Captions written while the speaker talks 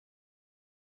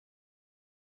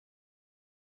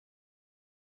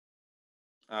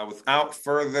Without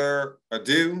further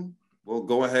ado, we'll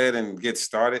go ahead and get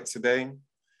started today.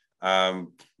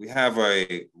 We have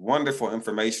a wonderful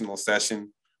informational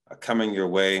session coming your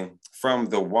way from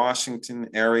the Washington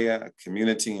Area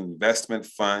Community Investment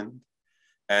Fund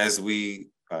as we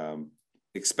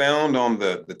expound on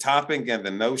the topic and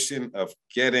the notion of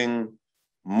getting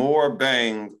more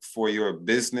bang for your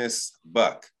business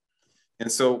buck.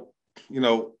 And so,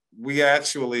 we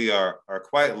actually are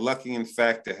quite lucky, in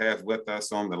fact, to have with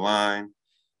us on the line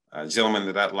a gentleman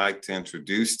that I'd like to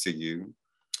introduce to you.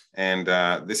 And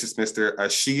this is Mr.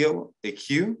 Ashil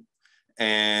Eq,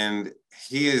 and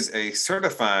he is a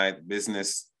certified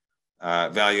business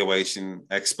valuation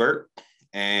expert.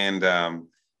 And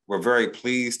we're very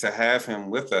pleased to have him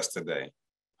with us today.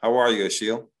 How are you,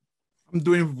 Ashil? I'm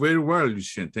doing very well,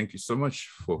 Lucien. Thank you so much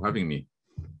for having me.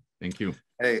 Thank you.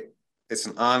 Hey, it's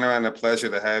an honor and a pleasure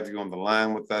to have you on the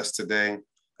line with us today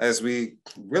as we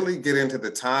really get into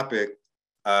the topic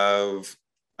of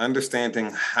understanding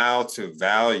how to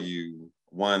value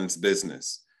one's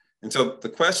business. And so the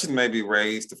question may be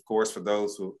raised, of course, for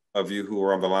those of you who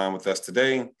are on the line with us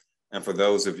today, and for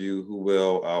those of you who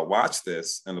will watch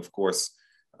this, and of course,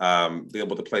 be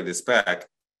able to play this back.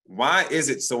 Why is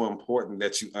it so important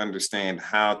that you understand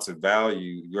how to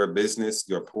value your business,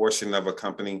 your portion of a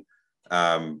company?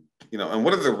 And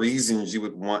what are the reasons you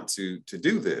would want to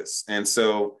do this? And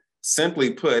so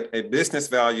simply put, a business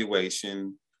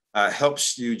valuation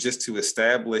helps you just to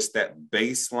establish that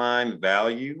baseline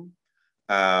value.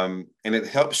 And it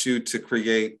helps you to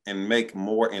create and make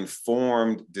more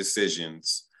informed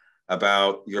decisions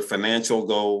about your financial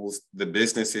goals, the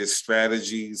business's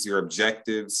strategies, your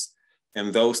objectives,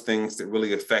 and those things that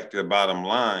really affect your bottom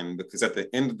line. Because at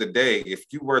the end of the day, if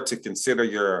you were to consider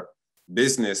your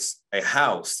business a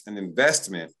house, an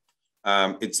investment,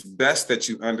 it's best that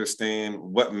you understand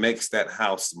what makes that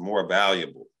house more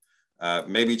valuable.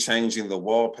 Maybe changing the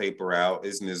wallpaper out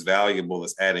isn't as valuable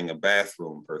as adding a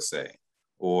bathroom per se,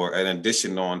 or an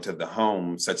addition onto the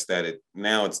home such that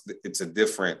it's a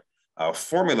different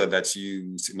formula that's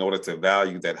used in order to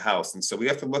value that house. And so we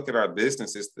have to look at our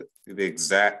businesses the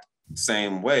exact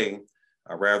same way,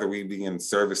 rather we be in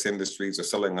service industries or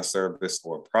selling a service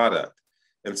or a product.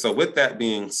 And so with that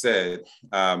being said,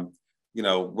 we'll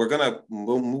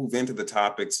move into the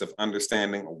topics of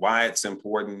understanding why it's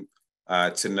important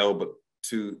to know, but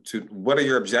to what are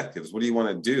your objectives? What do you want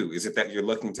to do? Is it that you're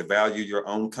looking to value your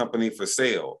own company for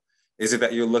sale? Is it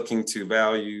that you're looking to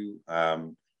value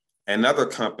another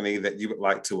company that you would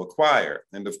like to acquire?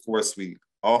 And of course, we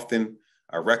often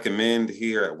recommend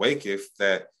here at Wakeif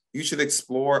that you should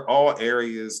explore all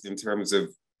areas in terms of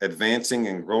advancing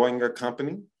and growing your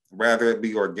company, rather it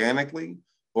be organically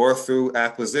or through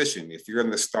acquisition. If you're in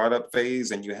the startup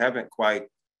phase and you haven't quite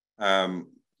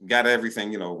got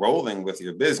everything, rolling with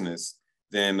your business,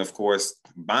 then of course,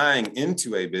 buying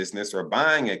into a business or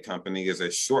buying a company is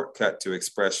a shortcut to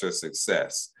express your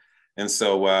success. And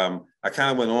so I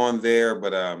kind of went on there,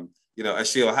 but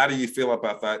Ashil, how do you feel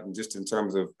about that? And just in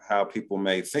terms of how people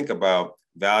may think about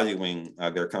valuing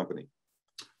their company?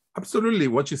 Absolutely.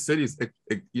 What you said is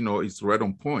right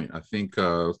on point. I think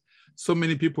so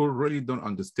many people really don't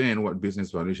understand what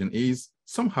business valuation is.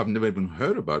 Some have never even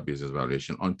heard about business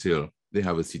valuation until they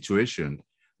have a situation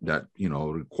that,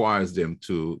 requires them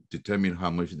to determine how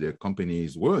much their company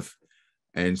is worth.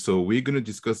 And so we're going to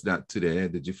discuss that today,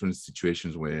 the different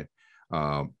situations where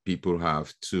people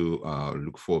have to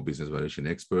look for a business valuation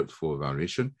expert for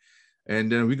valuation.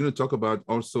 And then we're going to talk about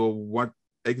also what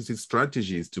exit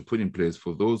strategies to put in place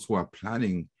for those who are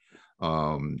planning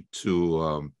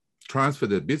to transfer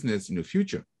their business in the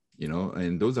future,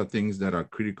 and those are things that are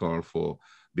critical for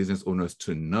business owners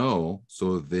to know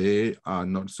so they are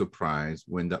not surprised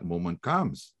when that moment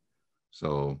comes.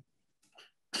 So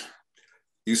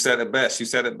you said it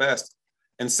best.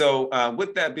 And so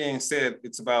with that being said,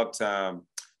 it's about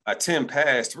 10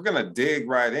 past. We're going to dig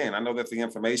right in. I know that the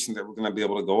information that we're going to be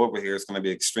able to go over here is going to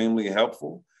be extremely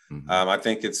helpful. Mm-hmm. I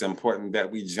think it's important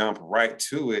that we jump right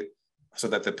to it so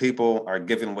that the people are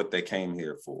given what they came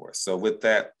here for. So with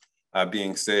that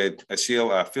being said,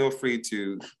 Ashil, feel free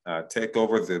to take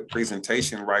over the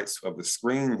presentation rights of the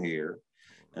screen here,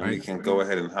 and we can go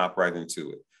ahead and hop right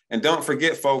into it. And don't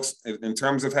forget, folks, in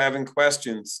terms of having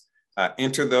questions,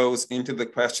 enter those into the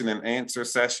question and answer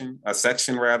section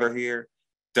here.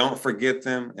 Don't forget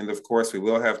them. And of course, we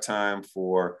will have time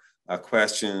for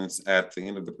questions at the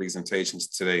end of the presentations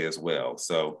today as well.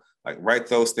 So write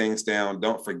those things down.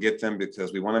 Don't forget them,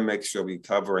 because we want to make sure we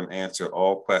cover and answer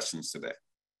all questions today.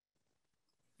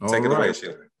 Take it away,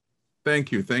 Ashil.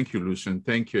 Thank you, Lucian.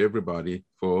 Thank you, everybody,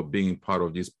 for being part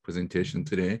of this presentation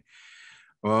today.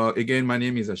 Again, my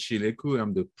name is Achille Eku.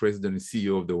 I'm the president and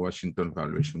CEO of the Washington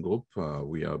Valuation Group.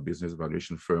 We are a business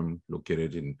valuation firm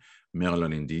located in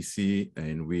Maryland and DC,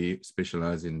 and we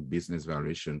specialize in business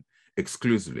valuation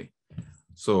exclusively.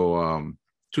 So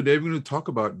today we're going to talk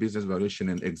about business valuation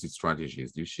and exit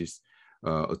strategies. This is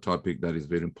a topic that is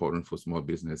very important for small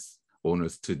business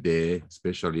owners today,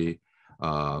 especially,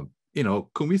 can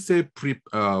we say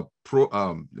let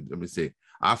me say,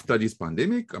 after this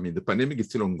pandemic? I mean, the pandemic is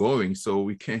still ongoing, so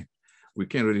we can't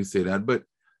really say that. But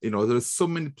there's so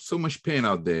much pain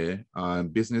out there.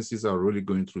 Businesses are really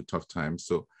going through tough times,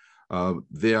 so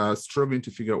they are struggling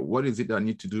to figure out what is it I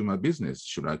need to do in my business.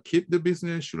 Should I keep the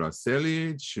business? Should I sell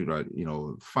it? Should I,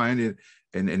 find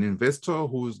an investor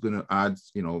who's going to add,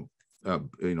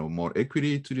 more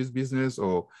equity to this business,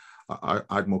 or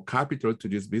add more capital to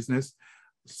this business?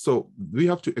 So we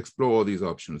have to explore all these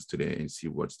options today and see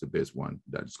what's the best one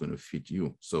that's going to fit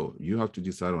you. So you have to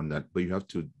decide on that, but you have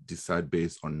to decide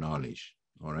based on knowledge.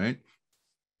 All right.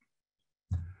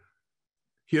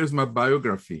 Here's my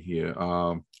biography here.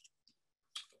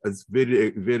 It's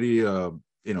very, very,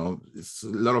 it's a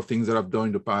lot of things that I've done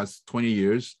in the past 20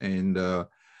 years. And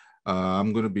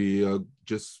I'm going to be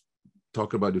just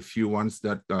talk about a few ones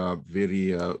that are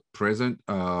very present.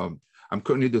 I'm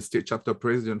currently the state chapter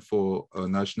president for a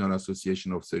National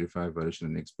Association of Certified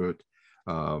Valuation Experts,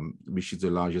 which is the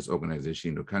largest organization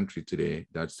in the country today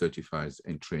that certifies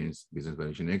and trains business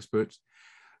valuation experts.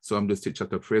 So I'm the state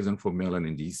chapter president for Maryland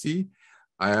and DC.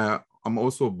 I'm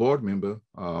also a board member,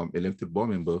 elected board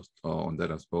member on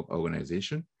that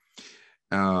organization.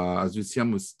 As you see,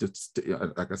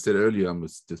 like I said earlier, I'm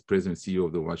the president and CEO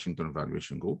of the Washington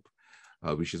Valuation Group,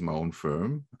 which is my own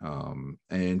firm.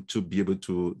 And to be able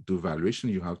to do valuation,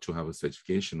 you have to have a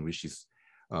certification, which is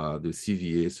the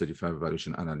CVA, Certified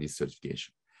Valuation Analyst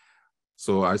certification.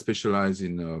 So I specialize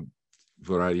in a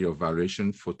variety of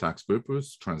valuation for tax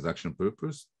purpose, transaction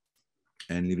purpose,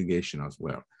 and litigation as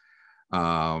well.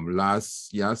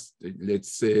 Let's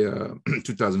say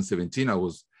 2017,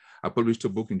 I published a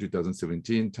book in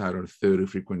 2017 titled 30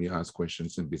 Frequently Asked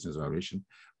Questions in Business Valuation,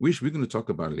 which we're going to talk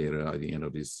about later at the end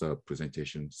of this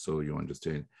presentation, so you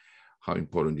understand how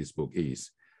important this book is.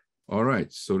 All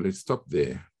right, so let's stop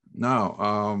there.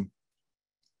 Now,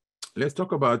 let's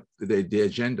talk about the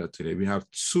agenda today. We have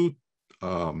two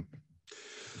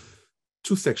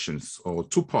sections or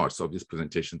two parts of this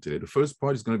presentation today. The first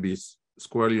part is going to be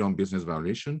squarely on business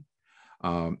valuation,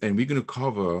 and we're going to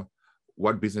cover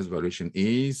what business valuation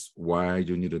is, why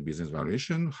you need a business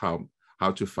valuation, how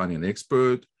to find an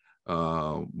expert,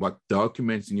 what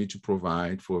documents you need to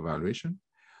provide for evaluation,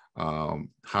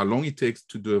 how long it takes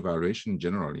to do evaluation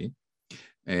generally,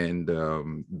 and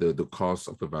the cost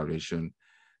of evaluation,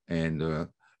 and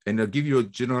I'll give you a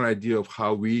general idea of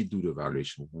how we do the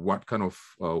evaluation. What kind of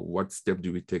what step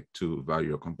do we take to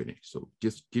value a company? So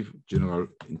just give general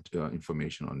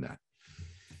information on that.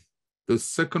 The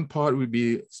second part will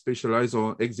be specialized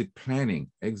on exit planning,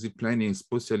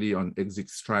 especially on exit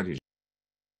strategy.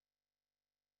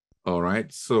 All right,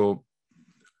 so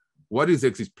what is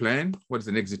exit plan? What is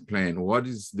an exit plan? What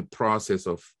is the process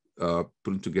of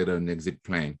putting together an exit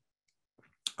plan?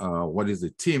 What is the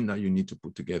team that you need to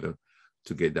put together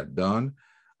to get that done?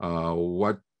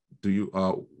 Why do you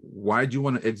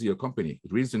want to exit your company?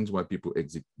 Reasons why people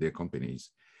exit their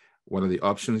companies. What are the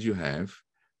options you have?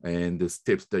 And the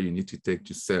steps that you need to take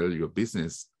to sell your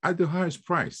business at the highest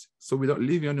price, so without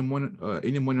leaving any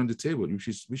money on the table,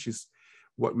 which is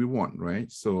what we want,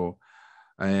 right? So,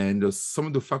 and some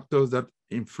of the factors that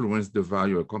influence the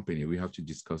value of a company, we have to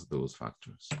discuss those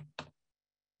factors.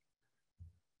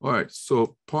 All right,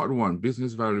 so part one,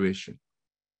 business valuation.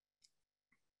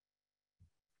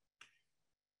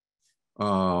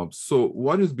 So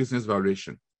what is business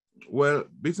valuation? Well,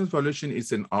 business valuation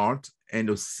is an art and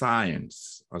a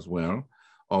science as well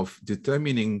of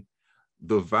determining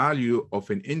the value of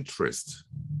an interest.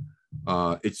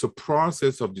 It's a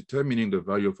process of determining the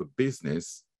value of a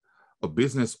business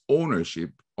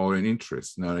ownership, or an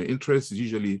interest. Now, an interest is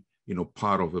usually,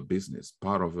 part of a business,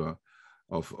 part of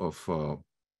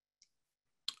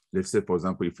let's say, for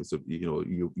example, if it's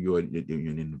you're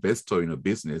an investor in a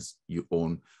business, you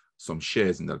own some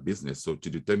shares in that business. So to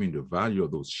determine the value of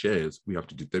those shares, we have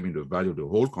to determine the value of the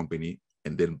whole company,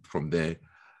 and then from there,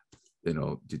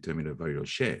 determine the value of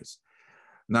shares.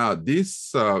 Now,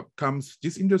 this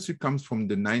industry comes from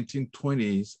the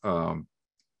 1920s.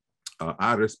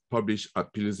 IRS published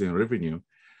Appeals and Revenue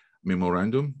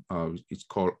Memorandum. It's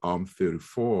called ARM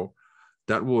 34.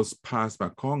 That was passed by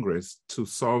Congress to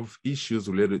solve issues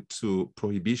related to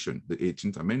prohibition, the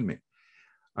 18th Amendment.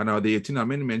 And now the 18th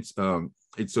Amendment,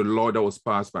 it's a law that was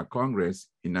passed by Congress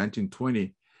in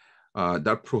 1920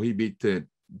 that prohibited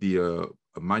the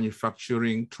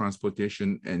manufacturing,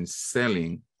 transportation, and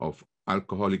selling of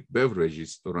alcoholic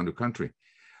beverages around the country.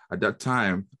 At that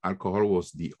time, alcohol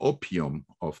was the opium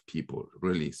of people,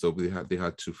 really. So they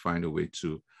had to find a way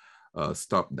to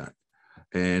stop that.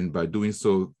 And by doing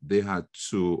so, they had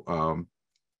to,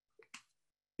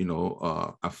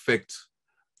 affect,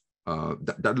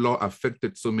 that law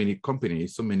affected so many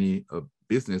companies, so many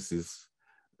businesses.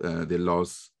 They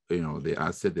lost, their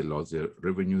asset, they lost their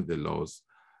revenue, they lost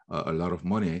a lot of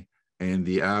money, and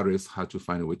the IRS had to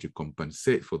find a way to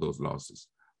compensate for those losses.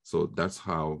 So that's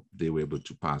how they were able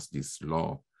to pass this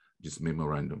law, this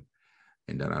memorandum,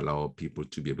 and that allowed people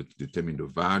to be able to determine the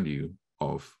value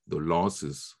of the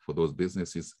losses for those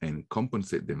businesses and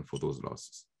compensate them for those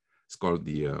losses. It's called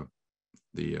the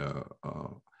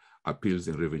Appeals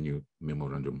and Revenue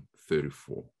Memorandum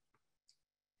 34.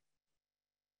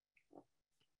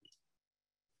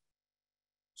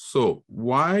 So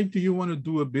why do you want to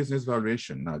do a business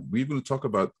valuation? Now, we're going to talk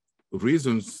about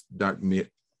reasons that may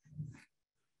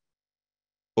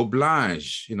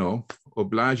oblige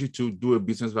you to do a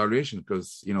business valuation,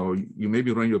 because, you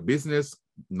maybe run your business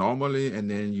normally and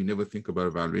then you never think about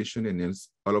evaluation. And then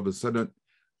all of a sudden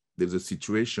there's a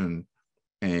situation.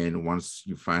 And once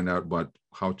you find out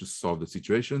how to solve the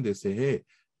situation, they say, hey,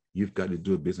 you've got to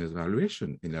do a business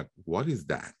valuation. And like, what is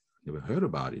that? Never heard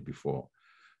about it before.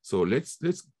 So let's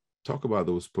talk about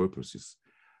those purposes.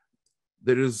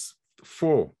 There is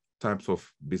 4 types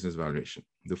of business valuation.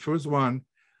 The first one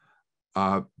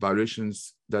are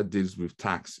valuations that deals with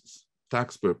taxes,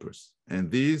 tax purpose.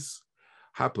 And these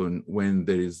happen when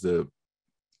there is a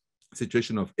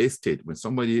situation of estate, when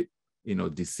somebody,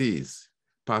 deceased,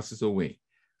 passes away,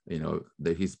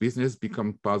 that his business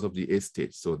becomes part of the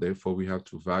estate. So therefore we have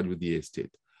to value the estate.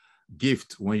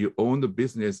 Gift, when you own the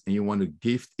business and you want to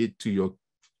gift it to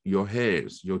your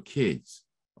heirs, your kids,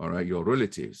 all right, your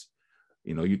relatives,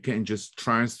 you can't just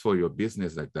transfer your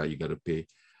business like that. You got to pay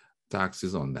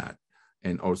taxes on that,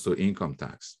 and also income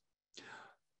tax.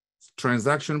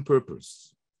 Transaction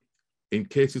purpose, in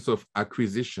cases of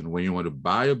acquisition, when you want to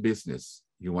buy a business,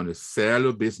 you want to sell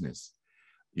a business,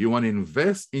 you want to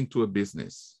invest into a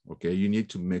business, okay, you need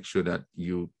to make sure that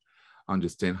you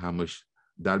understand how much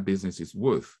that business is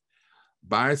worth.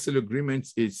 Buy-sell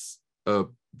agreements is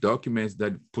documents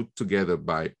that put together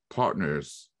by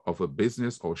partners of a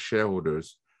business or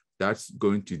shareholders that's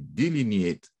going to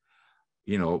delineate,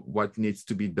 what needs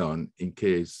to be done in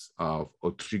case of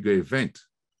a trigger event.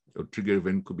 A trigger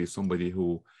event could be somebody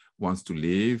who wants to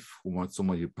leave, who wants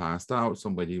somebody passed out,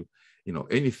 somebody,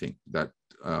 anything that,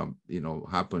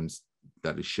 happens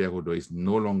that the shareholder is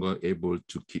no longer able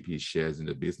to keep his shares in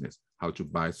the business, how to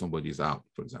buy somebody's out,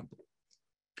 for example.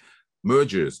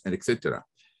 Mergers and etc.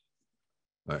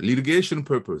 Litigation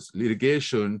purpose.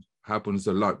 Litigation happens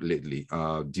a lot lately.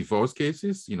 Divorce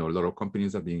cases, a lot of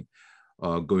companies have been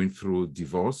going through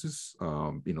divorces,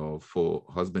 for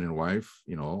husband and wife,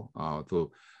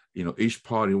 so, each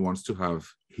party wants to have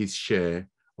his share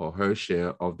or her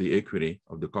share of the equity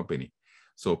of the company.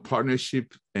 So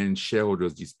partnership and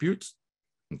shareholders disputes,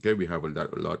 okay, we have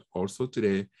that a lot also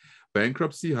today.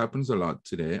 Bankruptcy happens a lot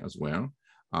today as well.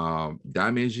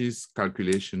 Damages,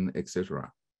 calculation,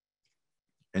 etc.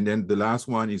 And then the last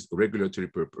one is regulatory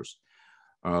purpose.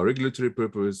 Regulatory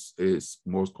purpose is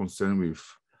more concerned with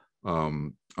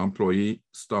employee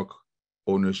stock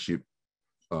ownership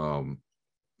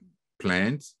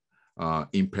plans,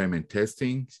 impairment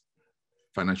testing,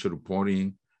 financial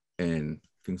reporting, and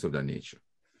things of that nature.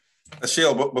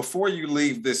 Ashil, but before you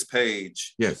leave this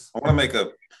page, yes, I want to make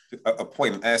a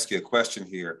point and ask you a question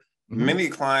here. Mm-hmm. Many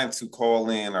clients who call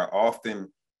in are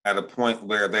often at a point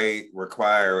where they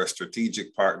require a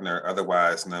strategic partner,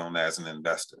 otherwise known as an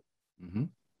investor. Mm-hmm.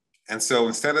 And so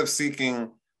instead of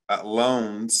seeking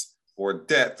loans or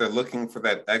debt, they're looking for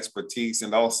that expertise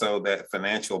and also that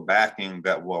financial backing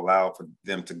that will allow for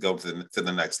them to go to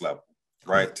the next level,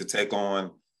 right? Mm-hmm. To take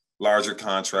on larger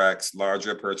contracts,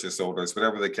 larger purchase orders,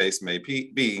 whatever the case may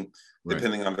be,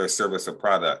 depending on their service or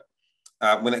product.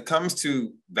 When it comes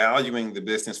to valuing the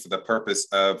business for the purpose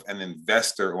of an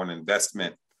investor or an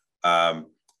investment,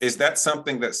 is that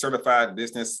something that certified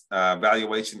business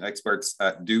valuation experts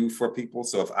do for people?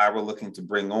 So if I were looking to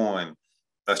bring on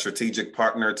a strategic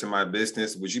partner to my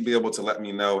business, would you be able to let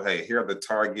me know, hey, here are the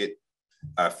target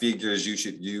figures you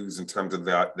should use in terms of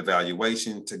the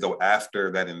valuation to go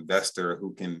after that investor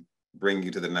who can bring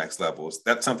you to the next level? Is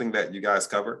that something that you guys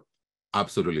cover?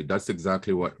 Absolutely. That's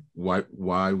exactly why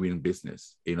we're in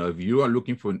business. If you are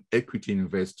looking for an equity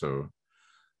investor,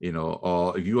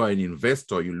 or if you are an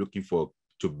investor, you're looking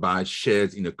to buy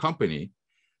shares in a company,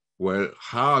 well,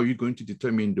 how are you going to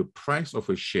determine the price of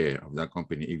a share of that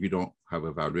company if you don't have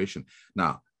a valuation?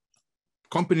 Now,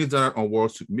 companies that are on Wall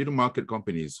Street, middle market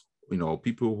companies,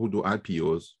 people who do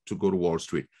IPOs to go to Wall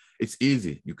Street, it's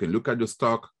easy. You can look at the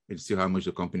stock and see how much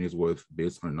the company is worth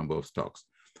based on the number of stocks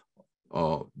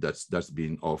that's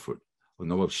being offered, the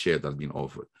number of shares that's being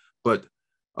offered. But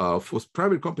for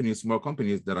private companies, small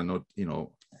companies that are not,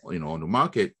 on the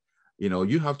market,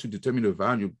 you have to determine the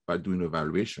value by doing a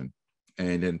valuation,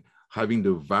 and then having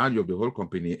the value of the whole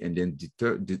company, and then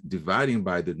dividing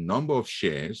by the number of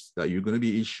shares that you're going to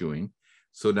be issuing,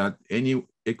 so that any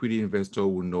equity investor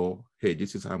will know, hey,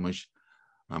 this is how much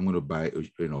I'm going to buy,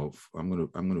 I'm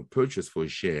going to purchase for a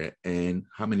share, and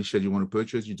how many shares you want to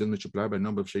purchase, you just multiply by the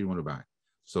number of shares you want to buy.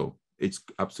 So it's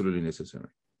absolutely necessary.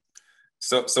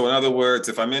 So in other words,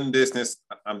 if I'm in business,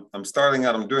 I'm starting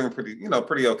out, I'm doing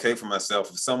pretty okay for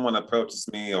myself. If someone approaches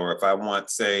me, or if I want,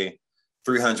 say,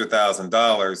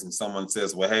 $300,000, and someone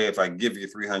says, well, hey, if I give you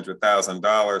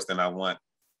 $300,000, then I want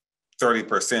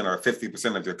 30% or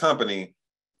 50% of your company,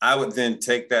 I would then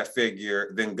take that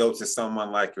figure, then go to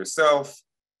someone like yourself,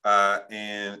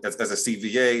 and as a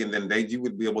CVA, and then you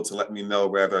would be able to let me know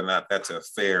whether or not that's a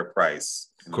fair price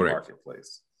in the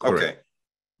marketplace. Correct. Okay.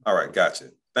 All right.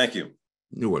 Gotcha. Thank you.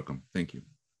 You're welcome. Thank you.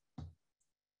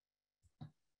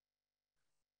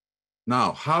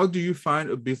 Now, how do you find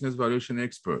a business valuation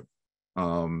expert?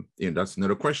 And that's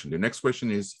another question. The next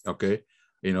question is, okay,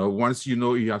 once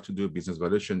you have to do a business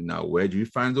valuation, now where do you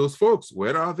find those folks?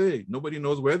 Where are they? Nobody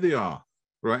knows where they are,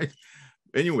 right?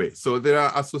 Anyway, so there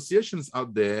are associations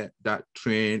out there that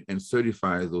train and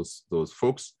certify those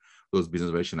folks, those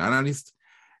business valuation analysts.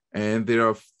 And there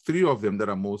are 3 of them that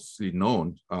are mostly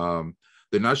known.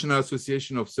 The National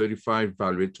Association of Certified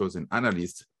Valuators and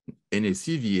Analysts,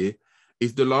 NACVA,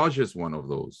 is the largest one of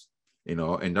those,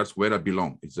 and that's where I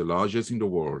belong. It's the largest in the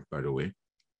world, by the way.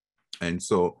 And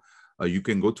so you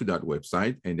can go to that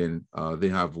website, and then they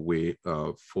have a way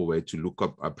for where to look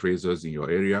up appraisers in your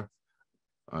area.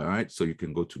 All right, so you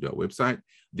can go to their website.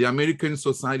 The American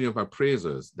Society of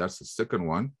Appraisers, that's the second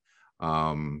one.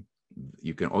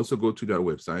 You can also go to their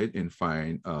website and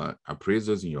find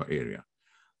appraisers in your area.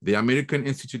 The American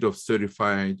Institute of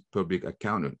Certified Public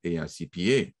Accountant,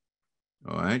 AICPA,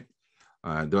 all right?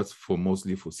 That's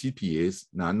mostly for CPAs.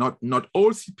 Now, not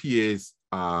all CPAs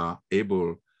are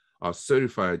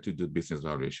certified to do business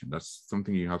valuation. That's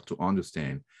something you have to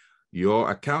understand. Your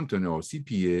accountant or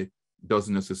CPA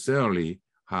doesn't necessarily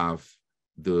have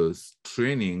the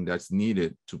training that's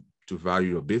needed to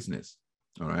value your business,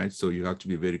 all right? So you have to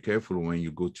be very careful when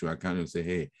you go to an accountant and say,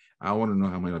 hey, I want to know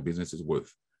how much my business is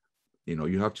worth.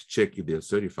 You have to check if they're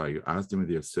certified. You ask them if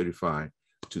they're certified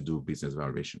to do business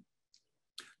valuation.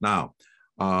 Now,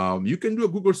 you can do a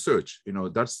Google search.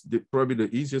 That's probably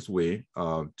the easiest way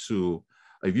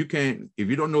if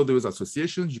you don't know those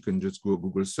associations, you can just go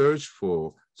Google search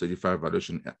for certified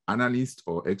valuation analysts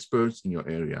or experts in your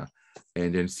area,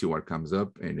 and then see what comes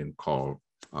up, and then call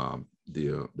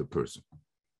the person.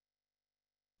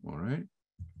 All right.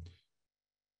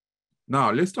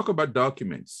 Now, let's talk about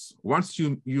documents. Once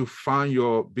you find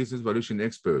your business valuation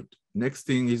expert, next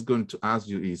thing he's going to ask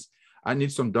you is, I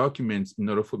need some documents in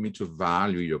order for me to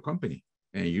value your company.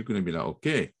 And you're going to be like,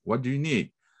 okay, what do you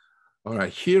need? All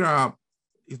right,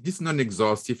 this is not an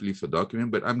exhaustive list of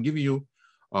documents, but I'm giving you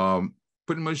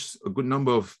pretty much a good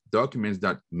number of documents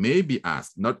that may be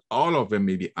asked. Not all of them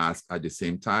may be asked at the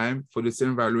same time for the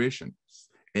same valuation.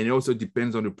 And it also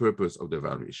depends on the purpose of the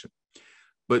valuation.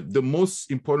 But the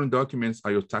most important documents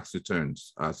are your tax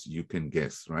returns, as you can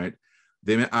guess, right?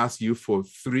 They may ask you for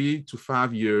 3 to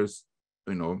 5 years,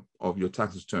 of your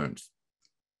tax returns.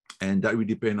 And that will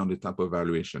depend on the type of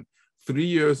valuation. 3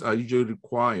 years are usually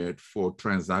required for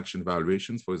transaction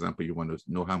valuations. For example, you want to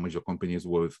know how much your company is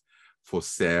worth for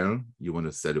sale. You want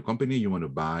to sell a company, you want to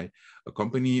buy a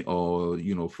company, or,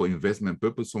 for investment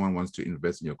purpose, someone wants to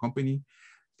invest in your company.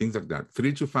 Things like that.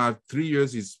 3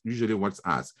 years is usually what's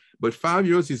asked, but 5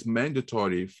 years is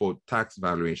mandatory for tax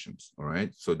valuations. All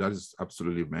right, so that is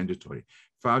absolutely mandatory.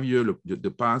 5 year,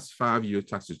 the past 5 year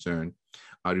tax return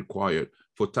are required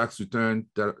for tax return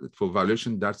for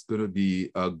valuation. That's going to be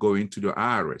going to the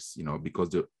IRS, because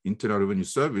the Internal Revenue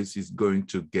Service is going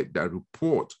to get that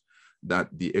report that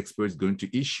the expert is going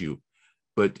to issue.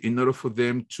 But in order for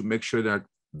them to make sure that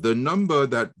the number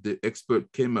that the expert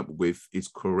came up with is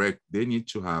correct, they need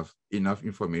to have enough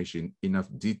information, enough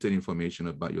detailed information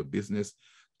about your business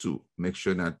to make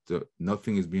sure that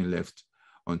nothing is being left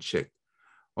unchecked.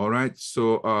 All right,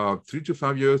 so 3 to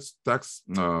 5 years tax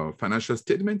financial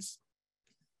statements.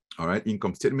 All right,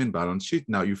 income statement, balance sheet.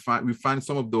 Now we find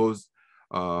some of those,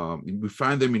 we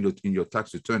find them in your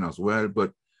tax return as well,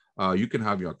 but You can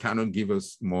have your accountant give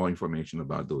us more information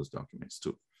about those documents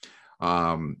too.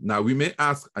 Now, we may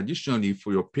ask additionally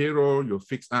for your payroll, your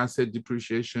fixed asset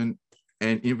depreciation,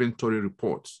 and inventory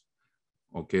reports.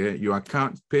 Okay, your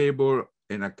account payable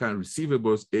and account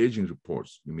receivables aging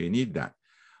reports. You may need that.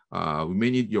 We may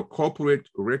need your corporate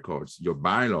records, your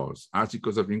bylaws,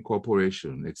 articles of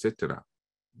incorporation, etc.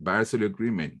 Buyer-seller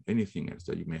agreement, anything else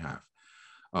that you may have.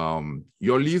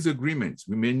 Your lease agreements,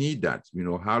 we may need that. You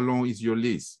know, how long is your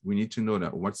lease? We need to know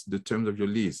that. What's the terms of your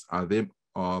lease? Are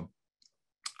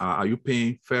you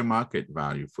paying fair market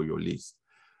value for your lease?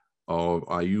 Or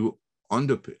are you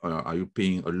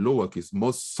paying a lower?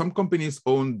 Because some companies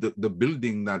own the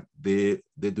building that they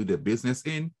do their business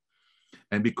in.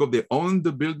 And because they own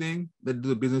the building that they do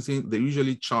the business in, they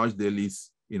usually charge their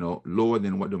lease, you know, lower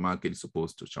than what the market is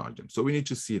supposed to charge them. So we need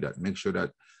to see that, make sure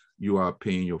that you are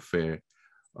paying your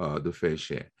the fair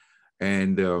share.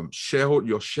 And your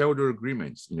shareholder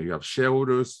agreements, you know, you have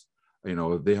shareholders, you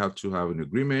know, they have to have an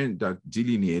agreement that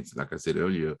delineates, like I said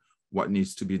earlier, what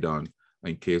needs to be done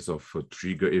in case of a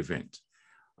trigger event.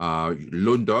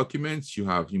 Loan documents, you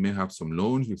may have some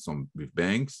loans with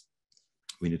banks.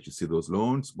 We need to see those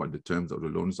loans, what the terms of the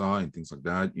loans are and things like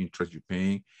that, interest you're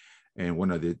paying, and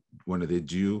when are they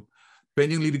due.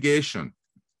 Pending litigation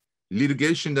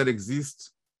that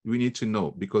exists, we need to know,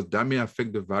 because that may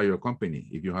affect the value of a company.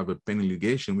 If you have a pending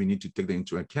litigation, we need to take that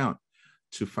into account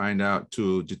to find out,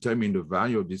 to determine the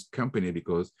value of this company,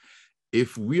 because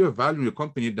if we are valuing a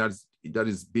company that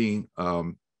is being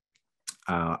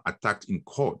attacked in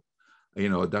court, you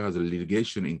know, that has a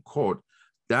litigation in court,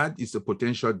 that is a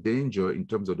potential danger in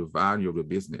terms of the value of the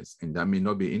business, and that may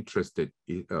not be interesting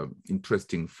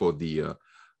for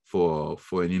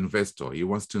an investor. He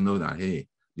wants to know that, hey,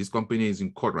 this company is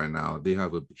in court right now. They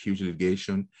have a huge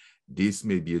litigation. This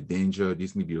may be a danger.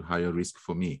 This may be a higher risk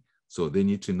for me. So they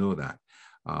need to know that.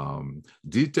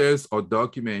 Details or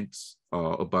documents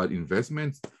about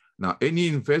investments. Now, any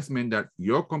investment that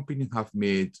your company have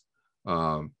made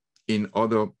in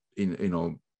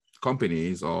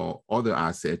companies or other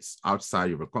assets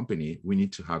outside of a company, we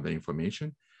need to have that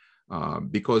information,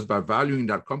 because by valuing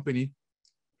that company,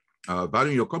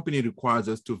 valuing your company requires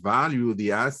us to value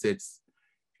the assets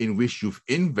in which you've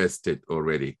invested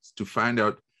already, to find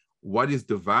out what is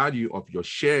the value of your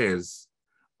shares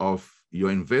of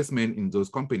your investment in those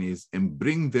companies and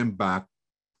bring them back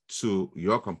to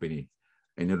your company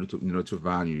in order to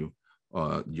value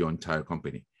your entire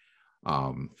company.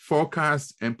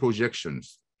 Forecast and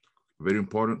projections, very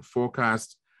important.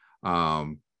 Forecast,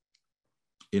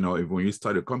 you know, when you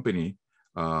start a company,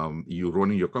 you're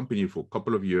running your company for a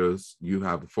couple of years, you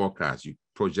have a forecast, you're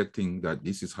projecting that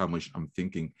this is how much I'm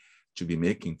thinking to be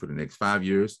making for the next 5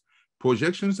 years.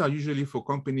 Projections are usually for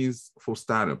companies, for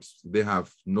startups. They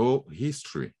have no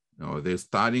history. You know, they're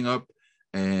starting up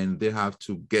and they have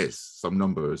to guess some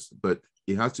numbers, but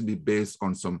it has to be based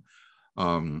on some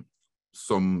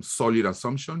solid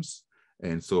assumptions.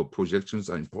 And so projections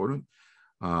are important.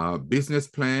 Business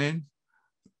plan,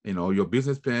 you know, your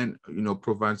business plan, you know,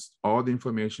 provides all the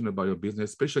information about your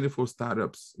business, especially for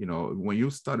startups. You know, when you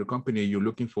start a company, you're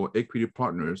looking for equity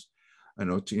partners, you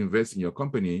know, to invest in your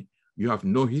company. You have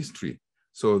no history.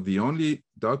 So the only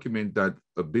document that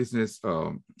a business,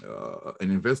 an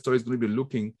investor is going to be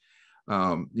looking,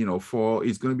 you know, for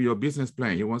is going to be your business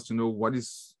plan. He wants to know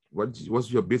what's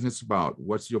your business about?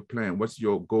 What's your plan? What's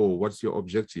your goal? What's your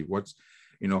objective?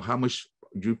 You know, how much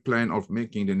do you plan of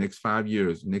making the next 5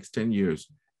 years, next 10 years?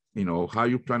 You know, how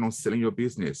you plan on selling your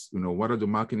business? You know, what are the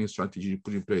marketing strategies you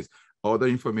put in place? All the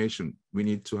information, we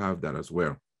need to have that as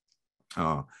well.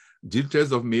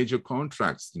 Details of major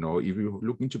contracts. You know, if you're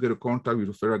looking to get a contract with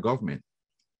the federal government,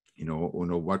 you know,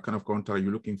 what kind of contract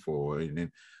you're looking for, and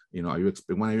then, you know,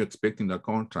 when are you expecting that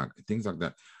contract? Things like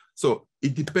that. So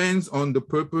it depends on the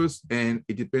purpose and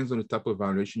it depends on the type of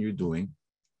valuation you're doing.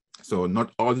 So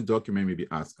not all the documents may be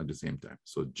asked at the same time.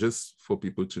 So just for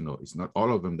people to know, it's not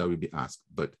all of them that will be asked,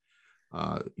 but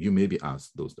you may be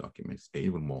asked those documents and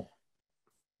even more.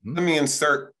 Let me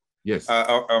insert, yes,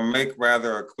 or make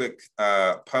rather a quick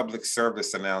public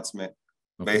service announcement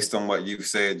based on what you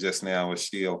said just now,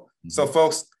 Achille. So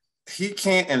folks, he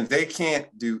can't and they can't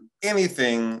do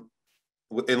anything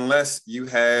unless you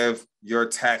have your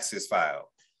taxes filed,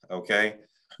 okay?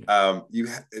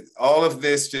 All of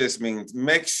this just means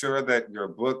make sure that your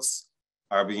books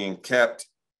are being kept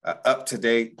up to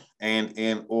date and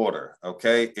in order,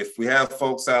 okay? If we have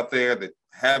folks out there that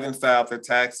haven't filed their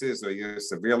taxes or you're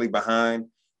severely behind,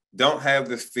 don't have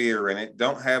the fear in it,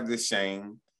 don't have the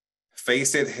shame,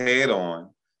 face it head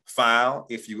on, file.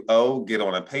 If you owe, get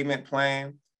on a payment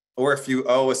plan. or if you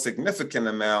owe a significant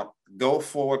amount, go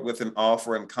forward with an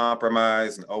offer and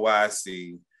compromise, an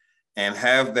OIC, and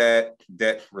have that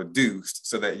debt reduced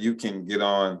so that you can get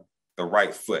on the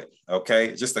right foot.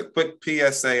 Okay, just a quick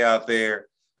PSA out there.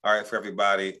 All right, for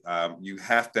everybody, you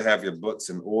have to have your books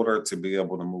in order to be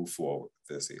able to move forward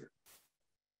this year.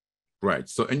 Right.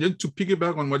 So, and then to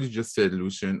piggyback on what you just said,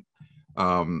 Lucian,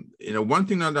 one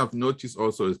thing that I've noticed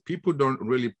also is people don't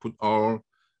really put all,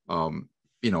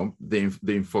 the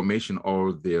information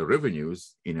or their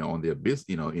revenues, on their business,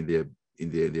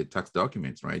 in their tax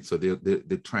documents, right? So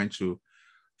they're trying to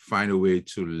find a way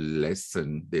to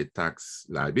lessen their tax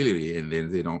liability, and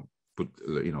then they don't put,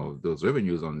 those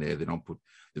revenues on there. They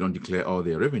don't declare all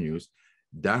their revenues.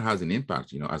 That has an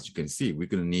impact. As you can see, we're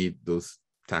going to need those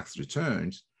tax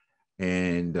returns.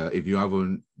 And if you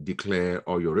haven't declared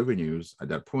all your revenues at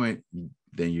that point,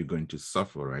 then you're going to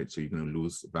suffer, right? So you're going to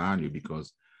lose value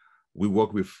because we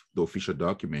work with the official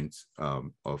documents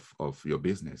of your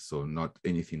business. So not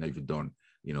anything that you've done,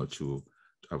 to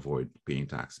avoid paying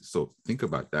taxes. So think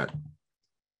about that.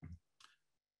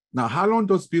 Now, how long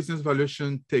does business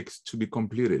valuation takes to be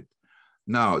completed?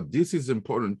 Now, this is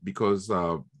important because,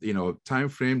 time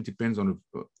frame depends on,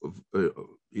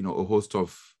 a host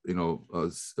of,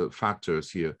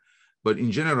 factors here. But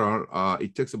in general,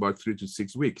 it takes about 3 to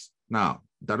 6 weeks. Now,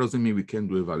 that doesn't mean we can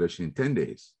do evaluation in 10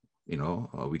 days.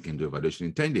 We can do evaluation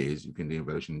in 10 days. You can do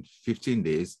evaluation in 15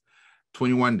 days,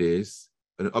 21 days,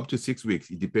 up to 6 weeks.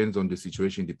 It depends on the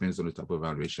situation, depends on the type of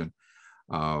evaluation.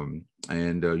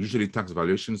 Usually tax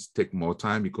valuations take more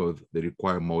time because they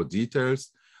require more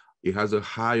details. It has a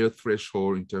higher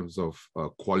threshold in terms of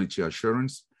quality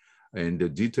assurance, and the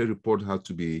detailed report has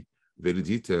to be very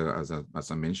detailed,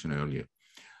 as I mentioned earlier.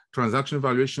 Transaction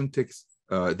valuation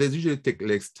they usually take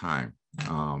less time.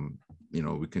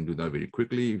 We can do that very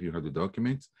quickly if you have the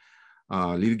documents.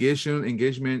 Litigation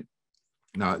engagement.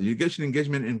 Now, litigation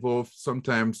engagement involves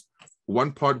sometimes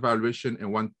one part valuation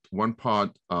and one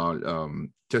part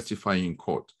testifying in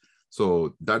court.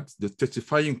 So that's the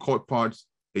testifying court part.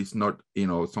 It's not,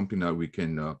 something that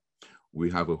we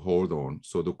have a hold on.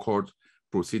 So the court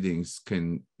proceedings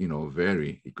can,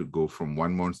 vary. It could go from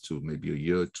 1 month to maybe a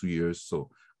year, 2 years. So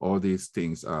all these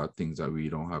things are things that we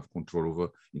don't have control over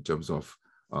in terms of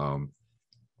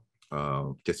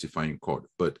testifying in court.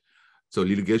 But so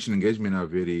litigation engagement are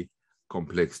very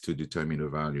complex to determine the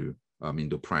value,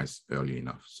 the price early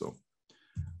enough. So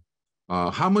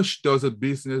how much does a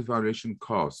business valuation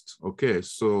cost? Okay,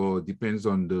 so it depends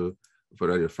on the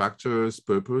variety of factors,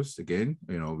 purpose. Again,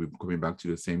 we're coming back to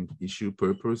the same issue,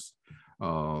 purpose.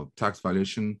 Tax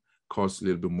valuation costs a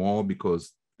little bit more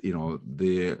because,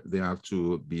 they have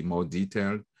to be more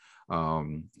detailed.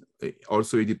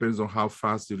 Also, it depends on how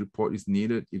fast the report is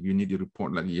needed. If you need a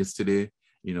report like yesterday,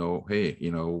 hey,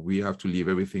 we have to leave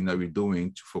everything that we're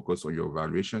doing to focus on your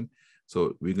valuation.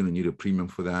 So we're going to need a premium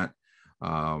for that.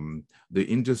 The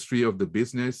industry of the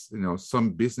business,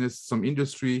 some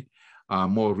industry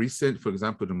more recent. For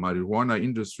example, the marijuana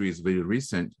industry is very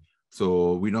recent.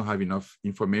 So we don't have enough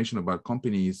information about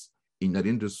companies in that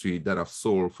industry that have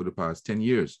sold for the past 10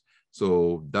 years.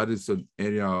 So that is an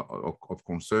area of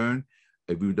concern.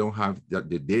 If we don't have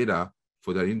the data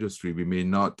for that industry, we may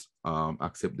not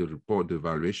accept the report, the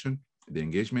evaluation, the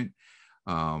engagement.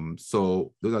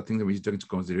 So those are things that we need to take into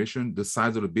consideration. The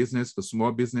size of the business, the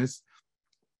small business,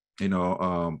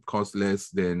 costs less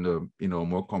than,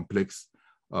 more complex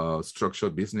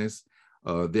structured business.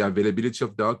 The availability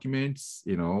of documents,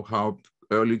 how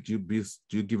early do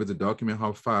you give us a document?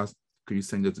 How fast could you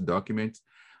send us the document?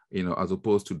 As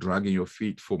opposed to dragging your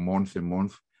feet for month and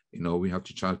month, we have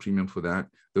to charge premium for that.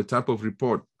 The type of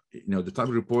report, the type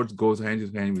of report goes hand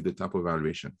in hand with the type of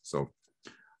valuation. So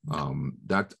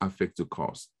that affects the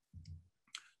cost.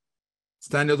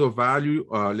 Standards of value.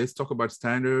 Let's talk about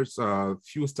standards.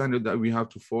 Few standards that we have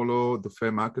to follow. The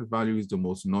fair market value is the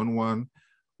most known one,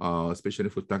 especially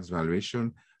for tax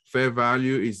valuation. Fair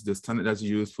value is the standard that's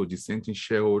used for dissenting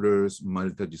shareholders,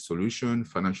 monetary dissolution,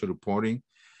 financial reporting.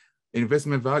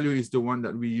 Investment value is the one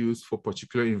that we use for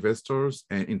particular investors,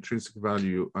 and intrinsic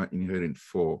value are inherent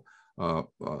for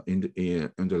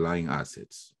underlying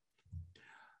assets.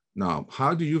 Now,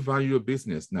 how do you value your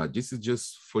business? Now, this is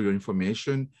just for your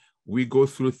information. We go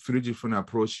through 3 different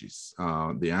approaches: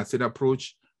 the asset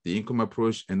approach, the income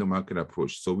approach, and the market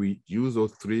approach. So we use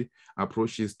those 3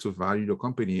 approaches to value the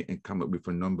company and come up with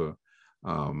a number,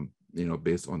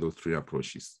 based on those 3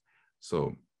 approaches.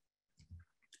 So,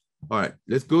 all right,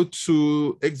 let's go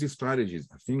to exit strategies.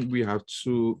 I think we have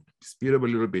to speed up a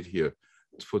little bit here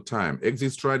for time.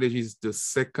 Exit strategy is the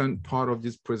second part of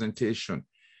this presentation.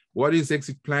 What is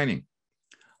exit planning?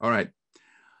 All right.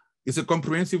 It's a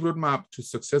comprehensive roadmap to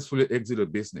successfully exit a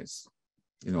business.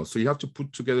 So you have to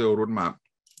put together a roadmap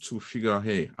to figure out,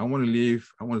 hey, I want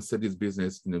to set this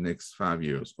business in the next 5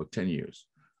 years or 10 years.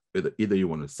 Either you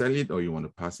want to sell it or you want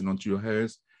to pass it on to your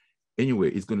heirs. Anyway,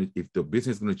 if the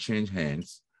business is going to change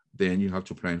hands, then you have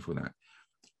to plan for that.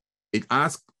 It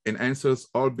asks and answers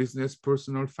all business,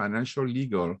 personal, financial,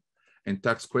 legal, and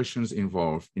tax questions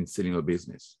involved in selling a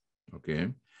business, okay?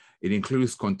 It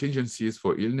includes contingencies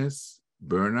for illness,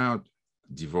 burnout,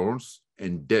 divorce,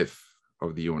 and death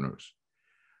of the owners.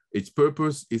 Its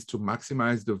purpose is to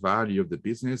maximize the value of the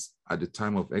business at the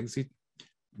time of exit,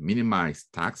 minimize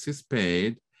taxes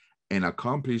paid, and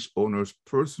accomplish owners'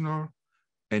 personal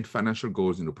and financial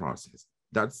goals in the process.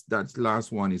 That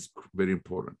last one is very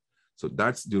important. So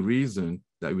that's the reason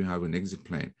that we have an exit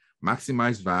plan.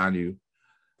 Maximize value,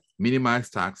 minimize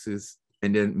taxes,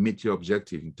 and then meet your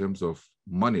objective in terms of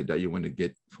money that you want to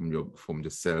get from the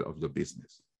sale of the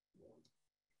business.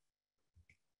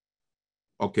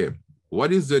 Okay,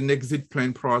 what is an exit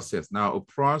plan process? Now, a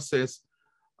process,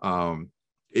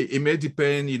 it may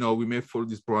depend, we may follow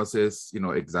this process,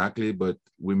 exactly, but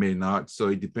we may not. So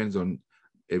it depends on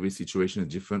every situation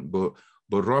is different, but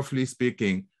roughly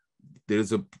speaking,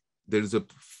 there's a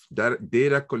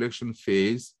data collection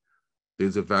phase,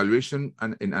 there's a valuation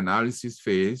and analysis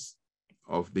phase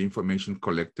of the information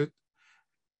collected,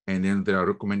 and then there are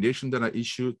recommendations that are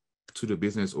issued to the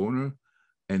business owner,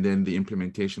 and then the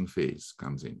implementation phase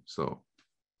comes in. So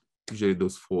usually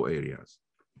those 4 areas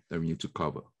that we need to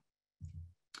cover.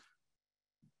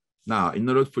 Now, in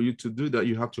order for you to do that,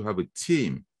 you have to have a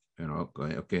team.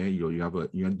 Okay, you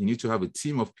need to have a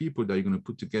team of people that you're going to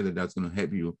put together that's going to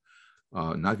help you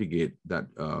navigate that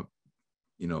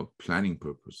planning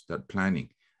purpose,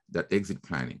 that exit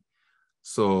planning.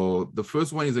 So the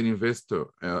first one is an investor,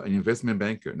 an investment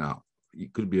banker. Now,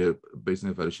 it could be a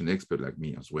business valuation expert like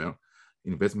me as well.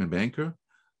 Investment banker,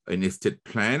 an estate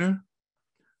planner.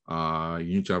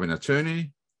 You need to have an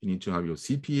attorney. You need to have your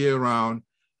CPA around.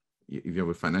 If you have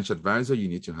a financial advisor, you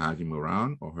need to have him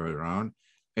around or her around,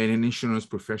 and an insurance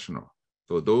professional.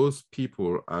 So those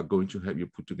people are going to help you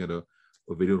put together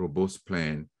a very robust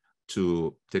plan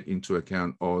to take into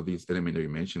account all these elements that we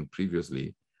mentioned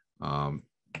previously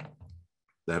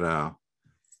that are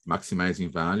maximizing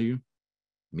value,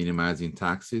 minimizing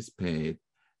taxes paid,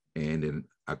 and then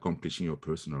accomplishing your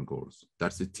personal goals.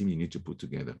 That's the team you need to put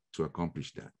together to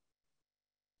accomplish that.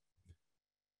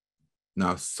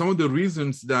 Now, some of the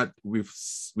reasons that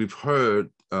we've heard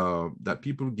that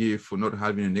people give for not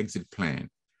having an exit plan,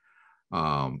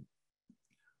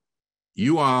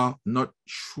 you are not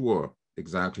sure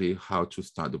exactly how to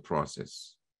start the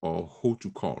process or who to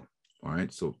call, all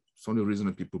right? So some of the reasons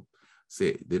that people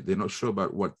say they're not sure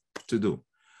about what to do.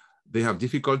 They have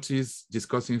difficulties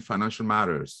discussing financial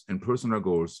matters and personal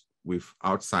goals with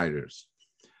outsiders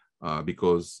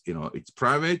because, it's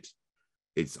private,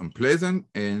 it's unpleasant,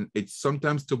 and it's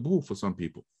sometimes taboo for some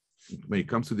people. When it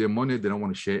comes to their money, they don't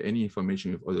want to share any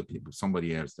information with other people,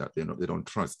 somebody else that they don't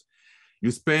trust. You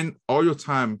spend all your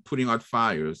time putting out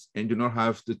fires and do not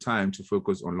have the time to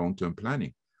focus on long-term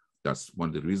planning. That's one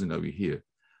of the reasons that we're here.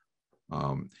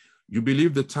 You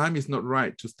believe the time is not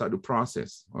right to start the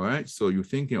process, all right? So you're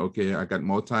thinking, okay, I got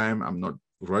more time, I'm not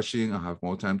rushing, I have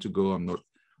more time to go, I'm not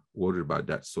worried about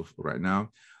that. So right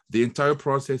now, the entire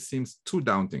process seems too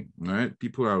daunting, all right?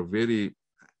 People are very,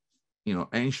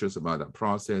 anxious about that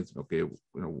process. Okay,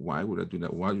 why would I do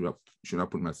that? Why should I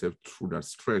put myself through that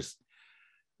stress?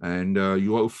 And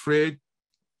you are afraid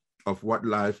of what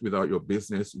life without your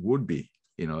business would be,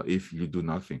 if you do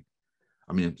nothing.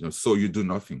 So you do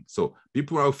nothing. So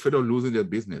people are afraid of losing their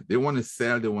business. They want to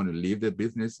sell, they want to leave their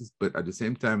businesses, but at the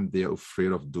same time, they are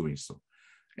afraid of doing so.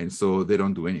 And so they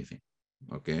don't do anything,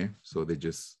 okay? So they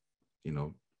just,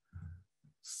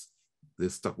 they're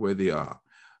stuck where they are.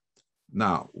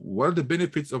 Now, what are the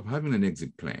benefits of having an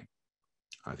exit plan?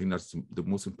 I think that's the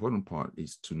most important part,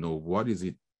 is to know what is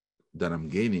it that I'm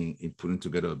gaining in putting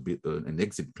together an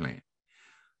exit plan.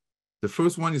 The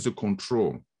first one is the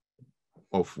control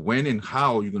of when and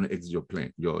how you're going to exit your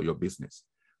plan, your business.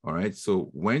 All right. So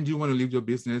when do you want to leave your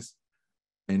business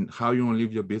and how you want to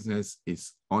leave your business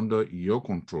is under your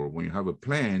control. When you have a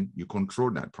plan, you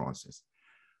control that process.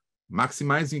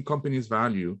 Maximizing company's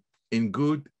value in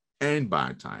good and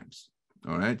bad times.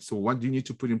 All right. So what do you need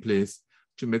to put in place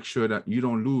to make sure that you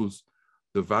don't lose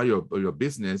the value of your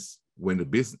business when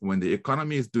the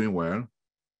economy is doing well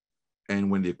and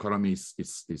when the economy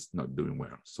is not doing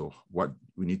well? So what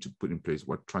we need to put in place,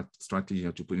 what strategy you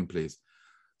have to put in place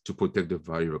to protect the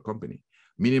value of a company.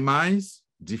 Minimize,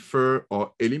 defer,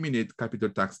 or eliminate capital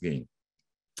tax gain.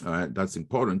 All right, that's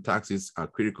important. Taxes are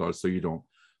critical, so you don't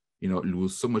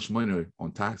lose so much money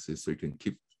on taxes so you can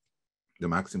keep the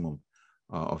maximum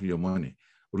of your money.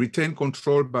 Retain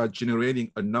control by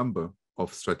generating a number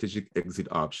of strategic exit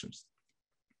options.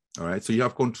 All right, so you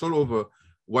have control over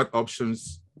what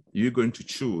options you're going to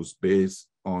choose based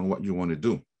on what you want to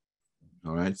do.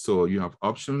 All right, so you have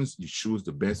options. You choose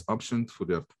the best option for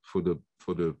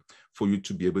you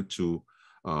to be able to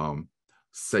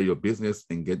sell your business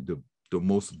and get the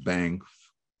most bang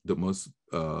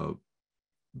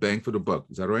for the buck.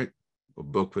 Is that right? Or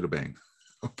buck for the bang?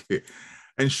 Okay.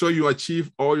 Ensure you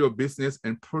achieve all your business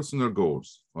and personal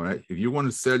goals. All right. If you want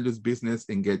to sell this business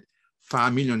and get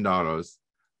 $5 million,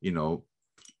 you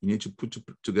need to put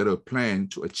together a plan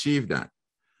to achieve that.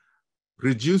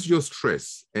 Reduce your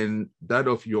stress and that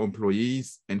of your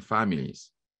employees and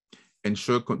families.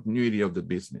 Ensure continuity of the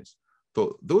business.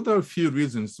 So those are a few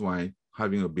reasons why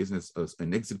having a business as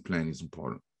an exit plan is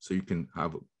important. So you can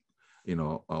have,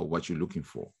 what you're looking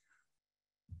for.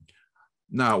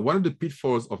 Now, what are the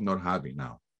pitfalls of not having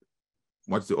now?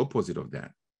 What's the opposite of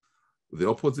that? The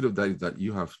opposite of that is that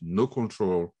you have no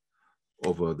control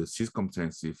over the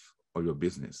circumstances of your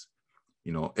business.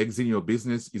 Exiting your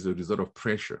business is a result of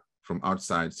pressure from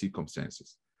outside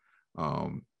circumstances,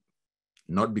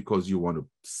 not because you want to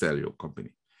sell your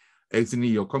company.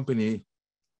 Exiting your company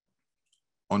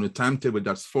on a timetable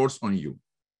that's forced on you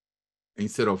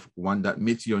instead of one that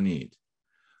meets your need.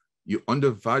 You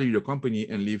undervalue your company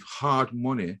and leave hard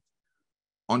money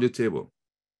on the table.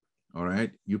 All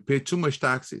right. You pay too much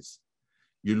taxes.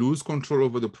 You lose control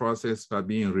over the process by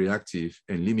being reactive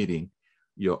and limiting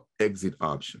your exit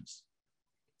options.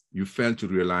 You fail to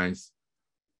realize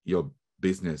your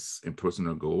business and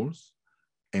personal goals.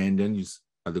 And then as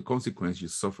a consequence, you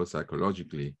suffer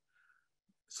psychologically.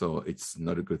 So it's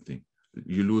not a good thing.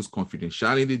 You lose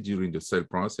confidentiality during the sale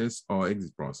process or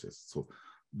exit process. So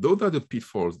those are the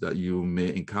pitfalls that you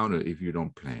may encounter if you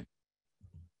don't plan.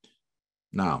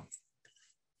 Now,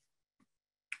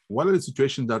 what are the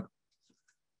situations that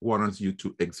warrants you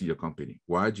to exit your company?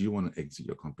 Why do you want to exit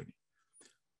your company?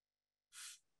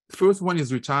 First one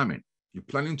is retirement. You're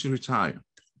planning to retire,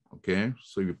 okay?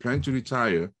 So if you plan to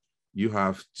retire, you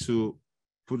have to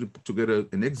put together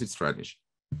an exit strategy.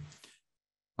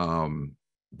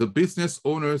 The business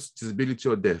owner's disability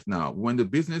or death. Now, when the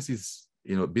business is,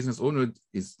 business owner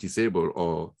is disabled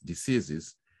or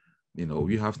deceases,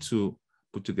 we have to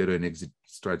put together an exit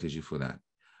strategy for that.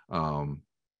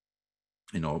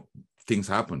 Things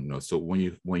happen. So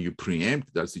when you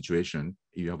preempt that situation,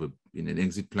 you have an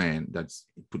exit plan that's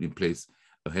put in place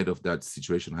ahead of that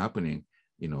situation happening.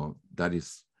 That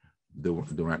is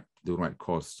the right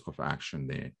course of action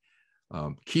there.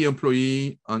 Key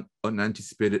employee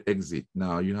unanticipated exit.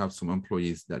 Now you have some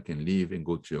employees that can leave and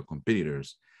go to your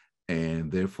competitors,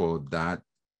 and therefore that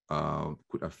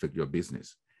could affect your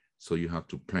business. So you have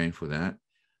to plan for that.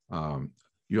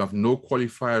 You have no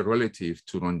qualified relative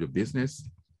to run the business.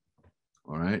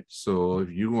 All right. So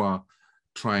if you are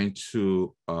trying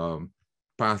to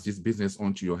pass this business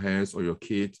onto your heirs or your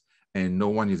kids, and no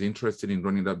one is interested in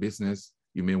running that business,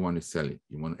 you may want to sell it.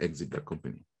 You want to exit that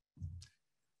company.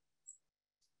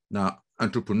 Now,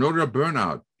 entrepreneurial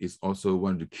burnout is also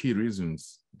one of the key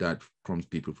reasons that prompts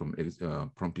people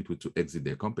to exit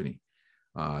their company.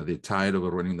 They're tired of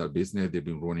running that business. They've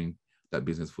been running that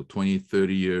business for 20,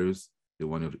 30 years. They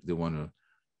want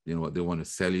to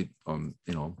sell it,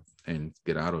 and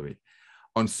get out of it.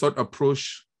 Unsought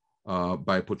approach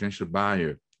by a potential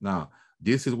buyer. Now,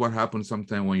 this is what happens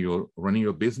sometimes when you're running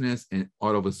your business and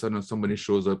all of a sudden somebody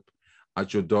shows up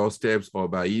at your doorsteps or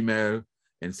by email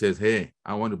and says, hey,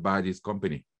 I want to buy this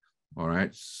company. All right.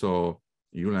 So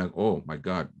you're like, oh my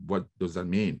God, what does that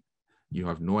mean? You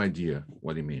have no idea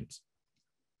what it means.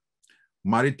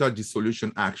 Marital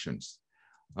dissolution actions.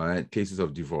 All right. Cases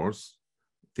of divorce,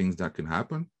 things that can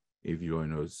happen if you're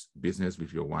in a business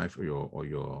with your wife or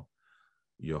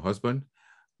your husband.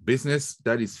 Business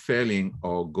that is failing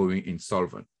or going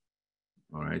insolvent.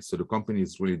 All right. So the company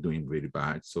is really doing really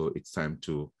bad. So it's time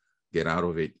to get out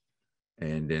of it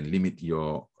and then limit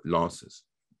your losses.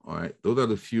 All right. Those are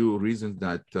the few reasons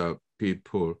that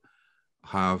people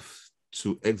have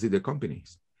to exit their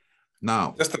companies.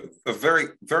 Now, just a very,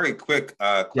 very quick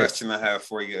question I have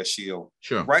for you, Ashil.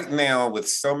 Sure. Right now, with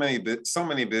so many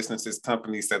businesses,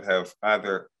 companies that have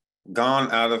either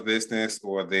gone out of business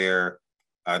or their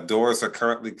doors are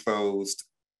currently closed,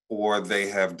 or they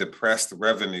have depressed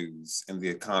revenues in the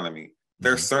economy.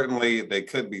 There's certainly, they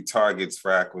could be targets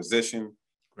for acquisition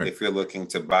if you're looking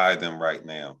to buy them right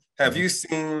now. Have you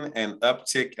seen an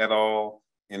uptick at all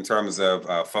in terms of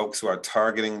folks who are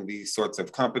targeting these sorts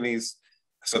of companies?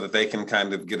 so that they can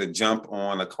kind of get a jump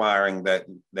on acquiring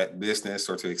that business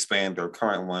or to expand their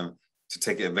current one to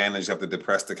take advantage of the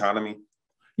depressed economy?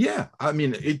 Yeah, I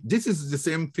mean, this is the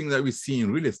same thing that we see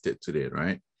in real estate today,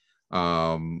 right?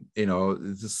 You know,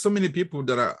 there's so many people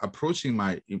that are approaching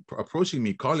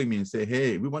me, calling me and say,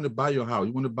 hey, we want to buy your house.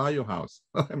 You want to buy your house?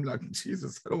 I'm like,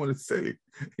 Jesus, I don't want to sell it,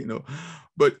 you know.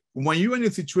 But when you're in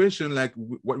a situation like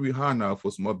what we have now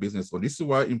for small business, this is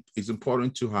why it's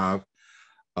important to have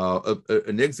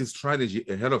an exit strategy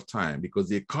ahead of time, because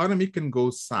the economy can go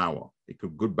sour, it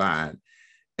could go bad,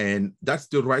 and that's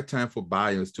the right time for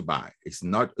buyers to buy. It's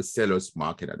not a seller's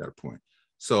market at that point.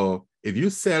 So if you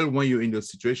sell when you're in the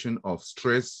situation of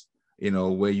stress, you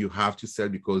know, where you have to sell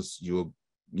because your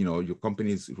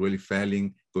company is really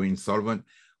failing, going insolvent,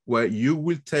 where you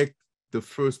will take the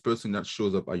first person that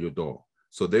shows up at your door.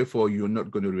 So therefore, you're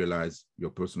not going to realize your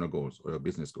personal goals or your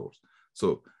business goals.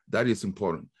 So that is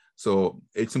important. So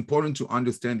it's important to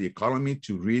understand the economy,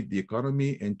 to read the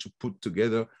economy, and to put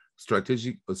together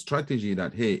a strategy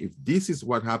that, hey, if this is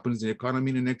what happens in the economy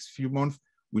in the next few months,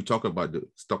 we talk about the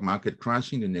stock market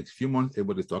crashing in the next few months,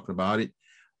 everybody's talking about it.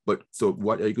 But so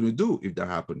what are you going to do if that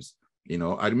happens? You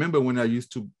know, I remember when I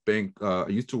used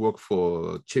to work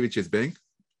for Chevy Chase Bank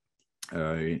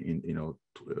in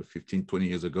 15, 20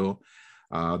 years ago.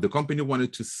 The company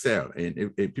wanted to sell,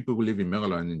 and if people who live in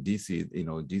Maryland and DC,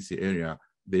 DC area,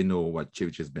 they know what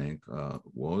Chevy Chase Bank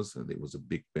was. It was a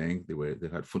big bank. They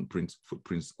had footprints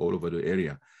all over the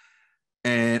area.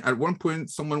 And at one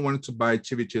point, someone wanted to buy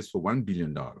Chevy Chase for $1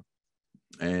 billion.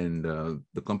 And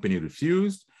the company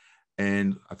refused.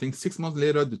 And I think 6 months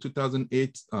later, the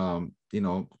 2008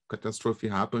 catastrophe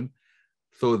happened.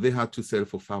 So they had to sell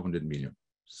for $500 million.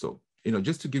 So,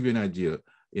 just to give you an idea,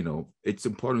 it's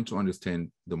important to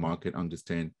understand the market,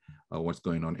 understand what's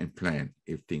going on, and plan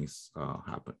if things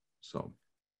happen. So,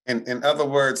 in other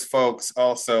words, folks,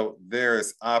 also there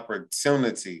is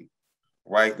opportunity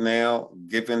right now,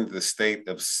 given the state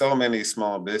of so many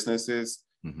small businesses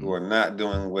who are not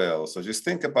doing well. So just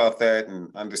think about that and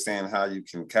understand how you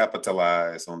can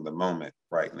capitalize on the moment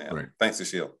right now. Right. Thanks,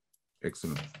 Ashil.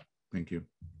 Excellent. Thank you.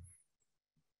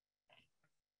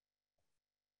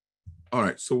 All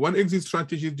right. So what exit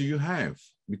strategies do you have?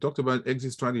 We talked about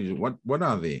exit strategies. What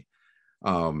are they?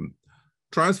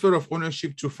 Transfer of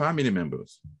ownership to family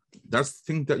members. That's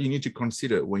things that you need to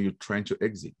consider when you're trying to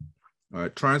exit.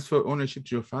 Transfer ownership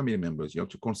to your family members. You have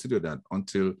to consider that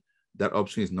until that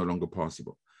option is no longer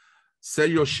possible. Sell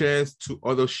your shares to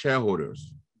other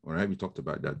shareholders. All right, we talked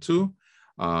about that too.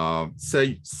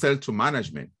 Sell to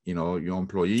management. Your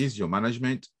employees, your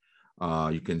management.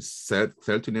 You can sell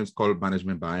to them. It's called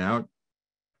management buyout.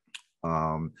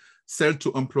 Sell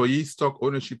to employee stock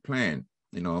ownership plan.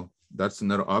 That's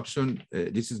another option.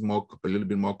 This is a little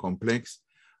bit more complex,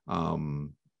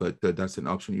 but that's an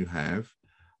option you have.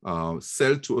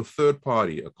 Sell to a third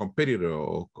party, a competitor,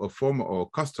 or a former or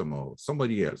customer, or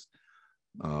somebody else.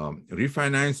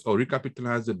 Refinance or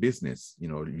recapitalize the business.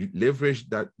 Leverage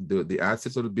the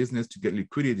assets of the business to get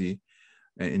liquidity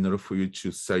in order for you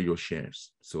to sell your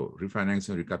shares. So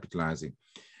refinancing, recapitalizing.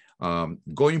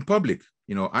 Going public.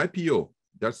 IPO.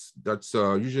 That's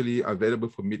usually available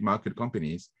for mid-market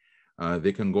companies.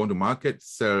 They can go on the market,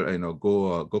 sell,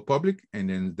 go public, and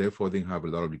then therefore they have a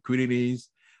lot of liquidities,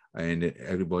 and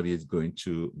everybody is going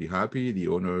to be happy. The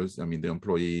owners, the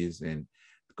employees and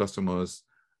the customers,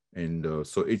 and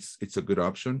so it's a good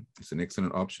option. It's an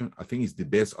excellent option. I think it's the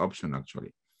best option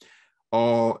actually.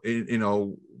 Or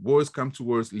worst come to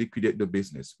worst, liquidate the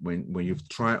business. When you've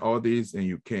tried all these and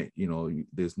you can't,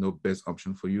 there's no best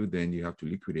option for you, then you have to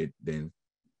liquidate. Then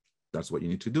that's what you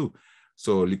need to do.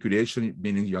 So liquidation,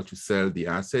 meaning you have to sell the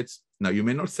assets. Now, you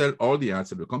may not sell all the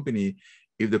assets of the company.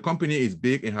 If the company is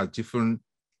big and has different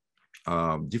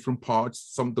parts,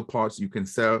 some of the parts you can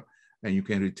sell and you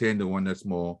can retain the one that's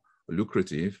more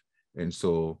lucrative. And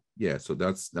so, yeah, so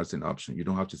that's an option. You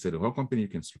don't have to sell the whole company. You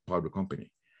can split part of the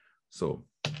company. So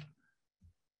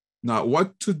now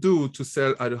what to do to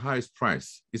sell at the highest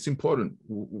price? It's important.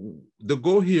 The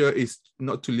goal here is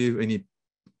not to leave any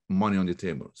money on the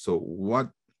table. So what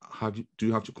do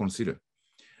you have to consider?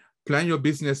 Plan your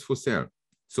business for sale.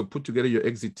 So put together your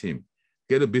exit team,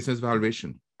 get a business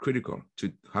valuation, critical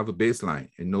to have a baseline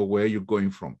and know where you're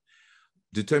going from.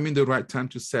 Determine the right time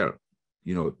to sell.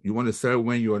 You want to sell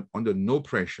when you're under no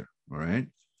pressure, all right?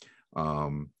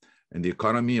 And the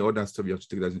economy, all that stuff, you have to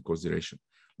take that into consideration.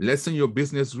 Lessen your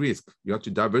business risk. You have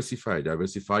to diversify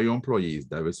your employees,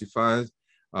 diversify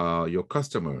your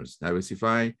customers,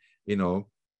 diversify,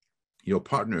 your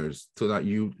partners, so that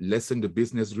you lessen the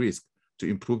business risk to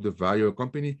improve the value of a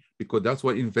company, because that's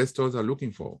what investors are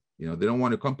looking for. They don't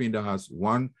want a company that has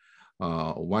one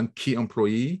one key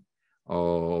employee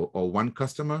or one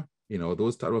customer,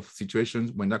 those type of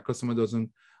situations when that customer doesn't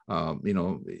want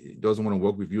to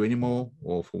work with you anymore,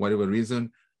 or for whatever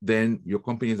reason, then your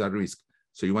company is at risk.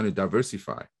 So you want to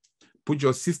diversify. Put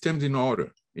your systems in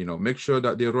order, make sure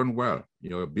that they run well.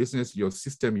 Your business, your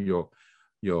system, your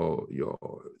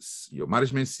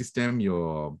management system,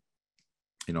 your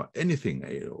anything,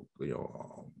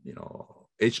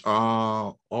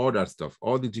 HR, all that stuff,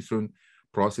 all the different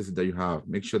processes that you have,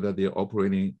 make sure that they're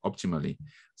operating optimally,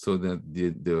 so that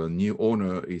the new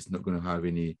owner is not going to have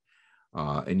any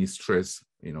stress,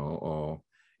 or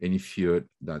any fear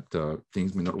that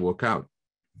things may not work out.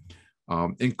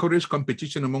 Encourage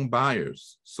competition among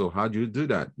buyers. So how do you do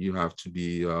that? You have to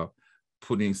be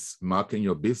marketing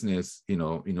your business, in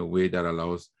a way that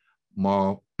allows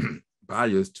more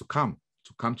buyers to come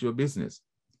to your business.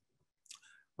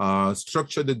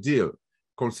 Structure the deal.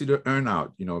 Consider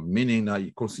earnout, meaning that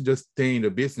you consider staying in the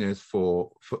business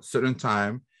for a certain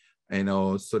time,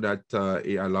 so that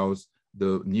it allows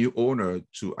the new owner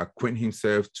to acquaint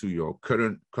himself to your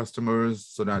current customers,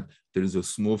 so that there is a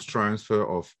smooth transfer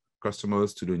of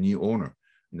customers to the new owner.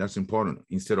 And that's important,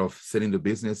 instead of selling the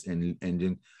business and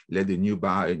then let the new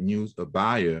buyer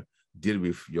deal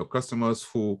with your customers,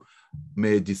 who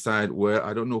may decide, well,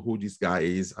 I don't know who this guy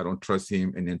is, I don't trust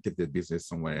him, and then take the business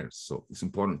somewhere else. So it's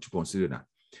important to consider that.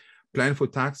 Plan for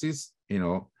taxes,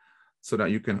 so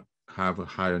that you can have a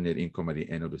higher net income at the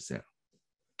end of the sale.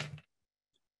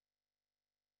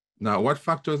 Now, what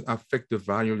factors affect the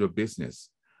value of your business?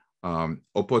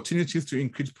 Opportunities to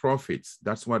increase profits.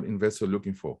 That's what investors are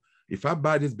looking for. If I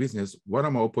buy this business, what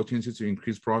are my opportunities to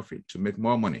increase profit, to make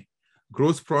more money?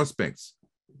 Growth prospects.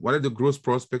 What are the growth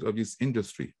prospects of this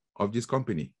industry, of this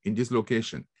company, in this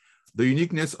location? The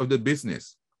uniqueness of the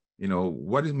business.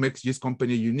 What makes this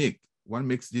company unique? What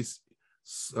makes this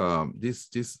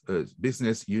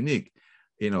business unique?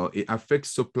 It affects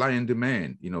supply and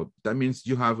demand. That means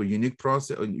you have a unique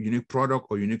process, a unique product,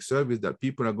 or unique service that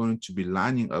people are going to be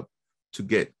lining up to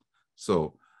get.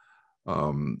 So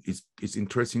it's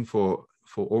interesting for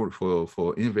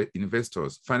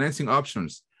investors. Financing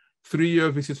options,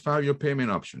 3-year versus 5-year payment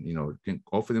option. You can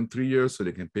offer them 3 years so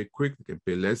they can pay quick, they can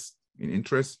pay less in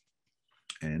interest,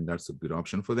 and that's a good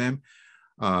option for them.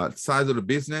 Size of the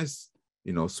business,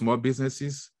 small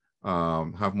businesses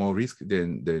have more risk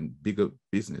than bigger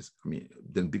businesses.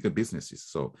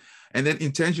 So, and then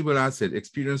intangible asset,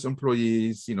 experienced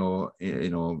employees.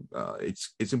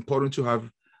 It's important to have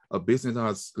a business that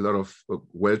has a lot of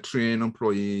well-trained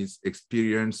employees,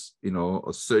 experienced,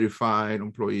 certified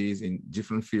employees in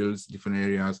different fields, different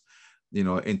areas.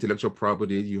 Intellectual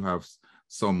property. You have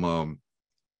some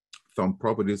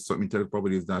properties, some intellectual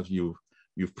properties that you've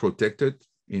protected.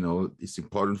 It's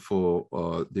important for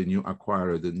the new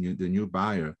acquirer, the new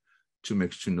buyer, to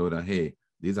know that, hey,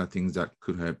 these are things that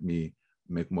could help me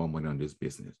make more money on this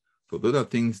business. So those are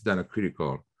things that are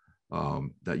critical,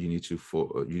 that you need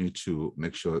to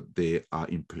make sure they are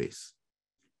in place.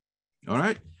 All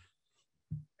right.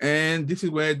 And this is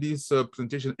where this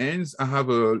presentation ends. I have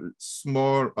a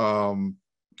small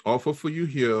offer for you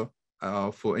here.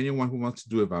 For anyone who wants to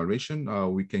do evaluation,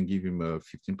 we can give him a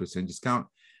 15% discount.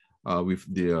 With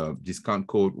the discount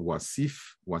code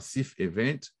WASIF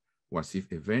event.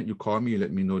 You call me, you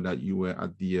let me know that you were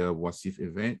at the WASIF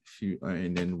event,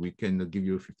 and then we can give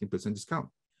you a 15% discount.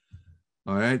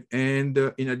 All right. And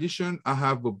in addition, I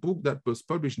have a book that was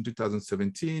published in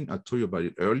 2017. I told you about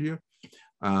it earlier.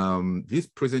 This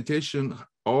presentation,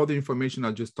 all the information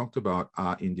I just talked about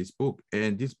are in this book.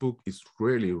 And this book is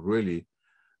really, really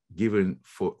given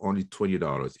for only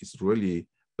 $20. It's really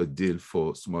a deal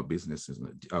for small businesses.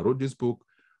 I wrote this book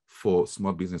for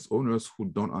small business owners who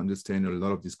don't understand a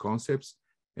lot of these concepts.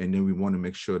 And then we want to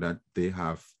make sure that they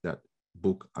have that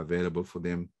book available for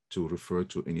them to refer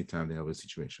to anytime they have a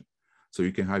situation. So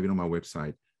you can have it on my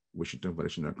website,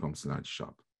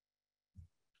 washingtonvaluation.com/shop.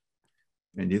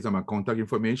 And these are my contact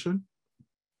information.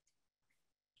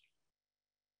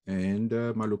 And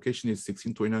my location is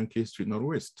 1629 K Street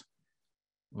Northwest.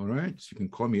 All right, so you can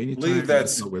call me anytime. Leave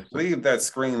that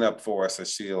screen up for us,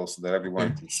 Ashiel, so that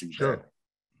everyone can see that.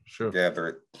 Sure. Gather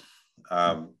it.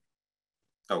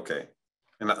 Okay,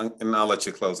 and I'll let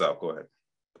you close out. Go ahead.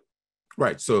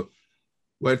 Right. So,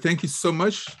 well, thank you so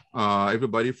much,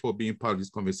 everybody, for being part of this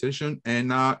conversation.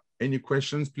 And any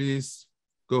questions, please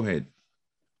go ahead.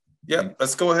 Yeah,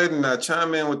 let's go ahead and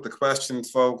chime in with the questions,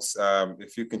 folks.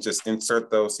 If you can just insert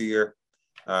those here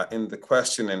in the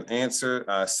question and answer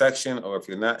section, or if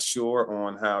you're not sure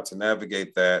on how to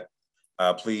navigate that,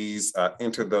 please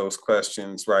enter those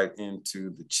questions right into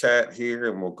the chat here,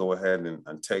 and we'll go ahead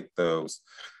and take those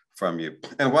from you.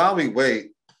 And while we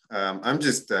wait, I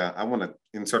want to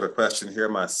insert a question here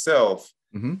myself,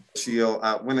 Sheil.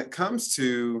 When it comes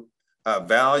to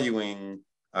valuing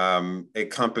a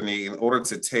company in order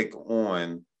to take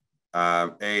on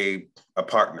a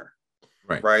partner,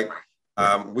 right?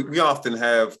 We often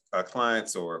have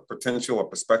clients or potential or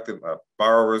prospective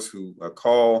borrowers who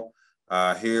call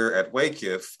here at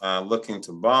Wakeif looking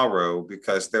to borrow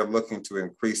because they're looking to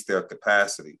increase their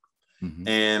capacity.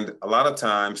 And a lot of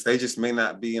times they just may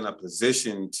not be in a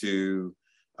position to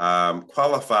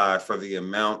qualify for the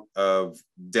amount of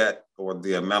debt or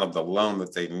the amount of the loan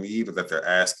that they need or that they're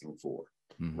asking for,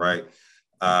 right?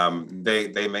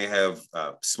 They may have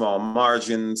small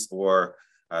margins, or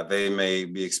they may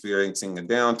be experiencing a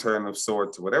downturn of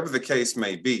sorts, whatever the case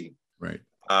may be. Right.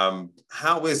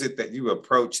 How is it that you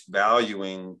approach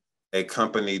valuing a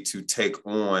company to take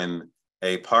on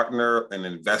a partner, an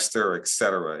investor, et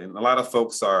cetera? And a lot of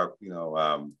folks are,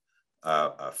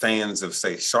 fans of,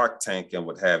 say, Shark Tank and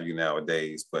what have you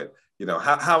nowadays. But,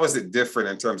 how is it different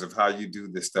in terms of how you do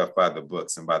this stuff by the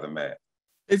books and by the math?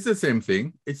 It's the same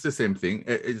thing.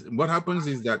 What happens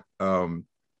is that,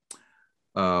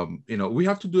 we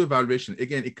have to do evaluation.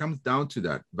 Again, it comes down to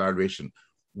that valuation.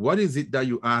 What is it that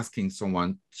you're asking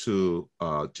someone in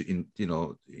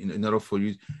order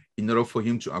for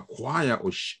him to acquire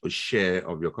a share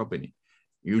of your company?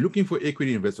 You're looking for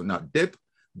equity investment. Now,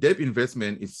 debt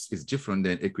investment is different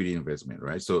than equity investment,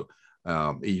 right? So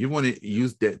if you want to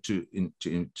use debt to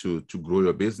grow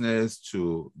your business,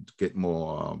 to get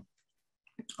more,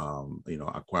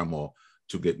 acquire more,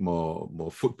 to get more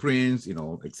footprints,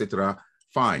 etc.,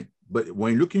 fine. But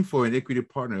when you're looking for an equity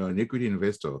partner or an equity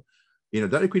investor,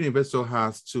 that equity investor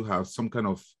has to have some kind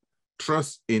of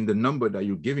trust in the number that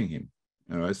you're giving him.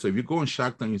 All right. So if you go on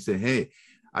Shark Tank, you say, "Hey,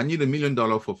 I need $1 million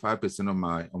for 5% of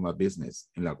my business."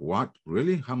 And like, what?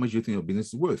 Really? How much do you think your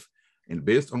business is worth? And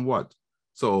based on what?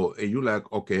 So you're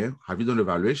like, okay, have you done the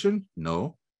valuation?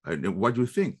 No. What do you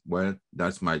think? Well,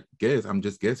 that's my guess. I'm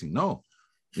just guessing. No.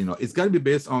 It's got to be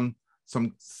based on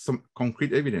some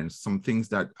concrete evidence, some things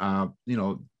that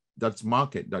that's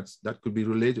market, that could be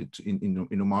related to in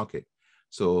the market.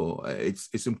 So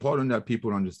it's important that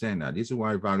people understand that. This is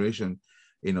why valuation,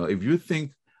 if you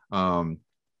think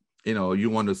you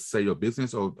want to sell your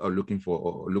business or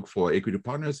look for equity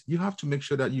partners, you have to make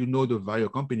sure that you know the value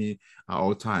of company at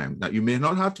all time. That you may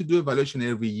not have to do a valuation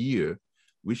every year,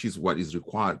 which is what is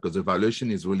required, because the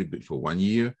valuation is really big for 1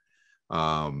 year.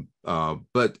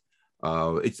 But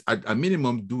it's at a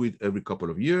minimum, do it every couple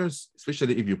of years,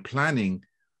 especially if you're planning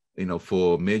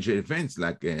for major events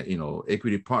like,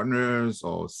 equity partners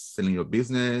or selling your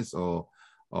business or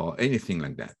anything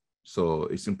like that. So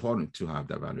it's important to have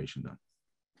that valuation done.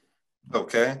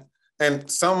 Okay. And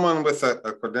someone with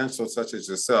a credential such as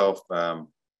yourself, and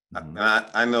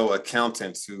I know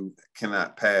accountants who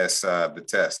cannot pass the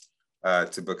test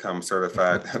to become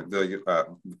certified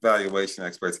valuation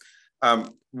experts.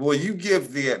 Will you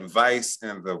give the advice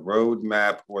and the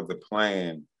roadmap or the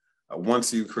plan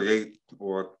once you create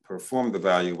or perform the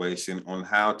valuation on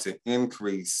how to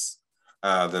increase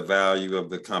the value of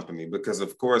the company? Because,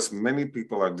 of course, many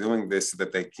people are doing this so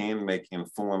that they can make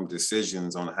informed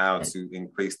decisions on how to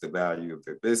increase the value of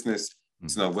their business,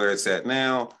 to know where it's at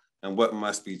now and what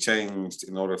must be changed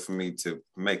in order for me to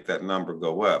make that number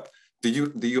go up. Do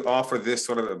you offer this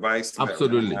sort of advice?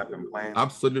 Absolutely.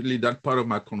 Absolutely. That's part of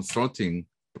my consulting,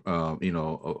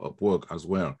 work as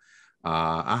well.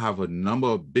 I have a number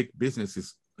of big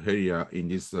businesses here in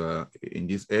this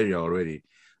area already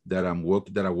that I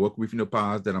worked with in the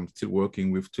past, that I'm still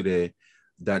working with today,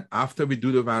 that after we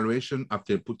do the evaluation,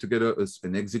 after put together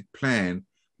an exit plan,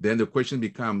 then the question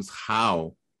becomes,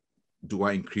 how do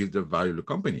I increase the value of the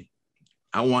company?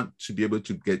 I want to be able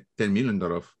to get $10 million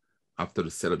after the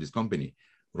sale of this company.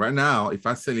 Right now, if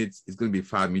I sell it, it's going to be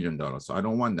 $5 million. So I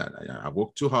don't want that. I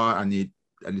work too hard. I need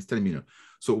at least 10 million.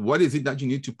 So what is it that you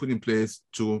need to put in place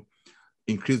to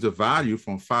increase the value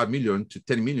from 5 million to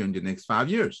 10 million in the next 5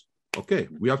 years? Okay,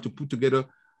 we have to put together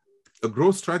a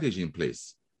growth strategy in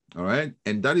place. All right.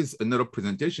 And that is another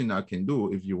presentation I can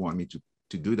do if you want me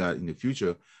to do that in the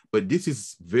future. But this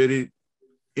is very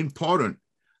important.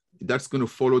 That's going to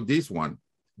follow this one,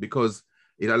 because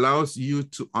it allows you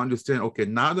to understand, okay,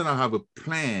 now that I have a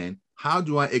plan, how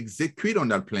do I execute on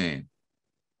that plan?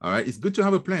 All right. It's good to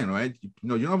have a plan, right?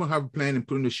 You don't have a plan and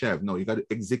put in the shelf. No, you got to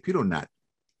execute on that.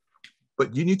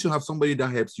 But you need to have somebody that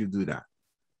helps you do that,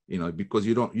 because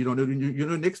you're not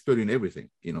an expert in everything.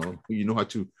 You know how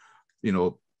to,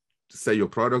 sell your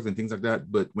products and things like that.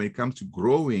 But when it comes to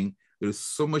growing, there's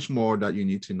so much more that you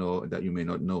need to know that you may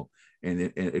not know.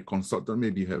 And a consultant may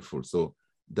be helpful. So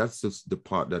that's just the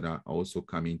part that I also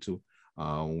come into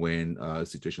when a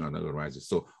situation like that arises.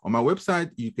 So on my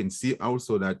website, you can see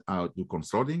also that I do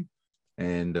consulting,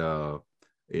 and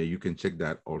you can check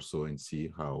that also and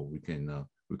see how we can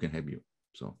help you.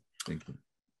 So thank you.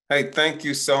 Hey, thank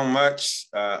you so much,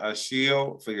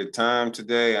 Ashil, for your time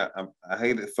today. I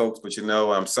hate it, folks, but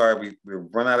I'm sorry we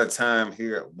run out of time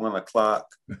here at 1 o'clock.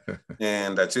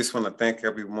 And I just want to thank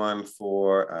everyone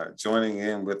for joining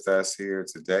in with us here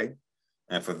today,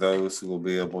 and for those who will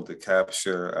be able to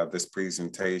capture this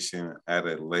presentation at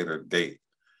a later date.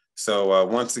 So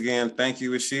once again, thank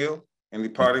you, Ashil. Any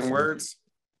parting words?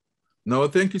 No,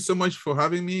 thank you so much for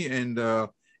having me. And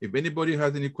if anybody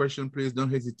has any question, please don't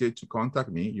hesitate to contact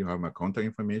me. You have my contact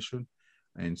information.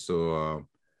 And so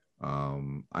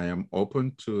I am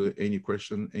open to any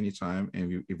question anytime.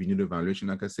 And if you need a valuation,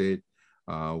 like I said,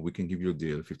 we can give you a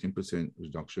deal, 15%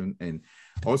 reduction. And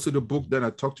also the book that I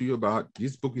talked to you about,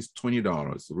 this book is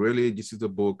 $20. Really, this is the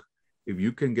book. If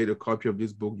you can get a copy of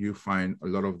this book, you find a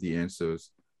lot of the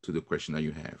answers to the question that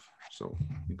you have. So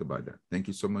think about that. Thank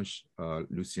you so much,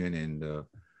 Lucien, and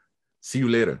see you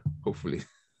later, hopefully.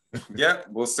 Yeah,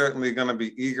 we're certainly going to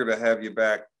be eager to have you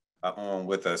back on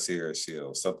with us here at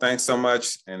Shield. So thanks so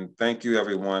much. And thank you,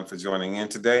 everyone, for joining in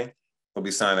today. We'll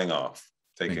be signing off.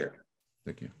 Take care.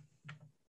 Thank you.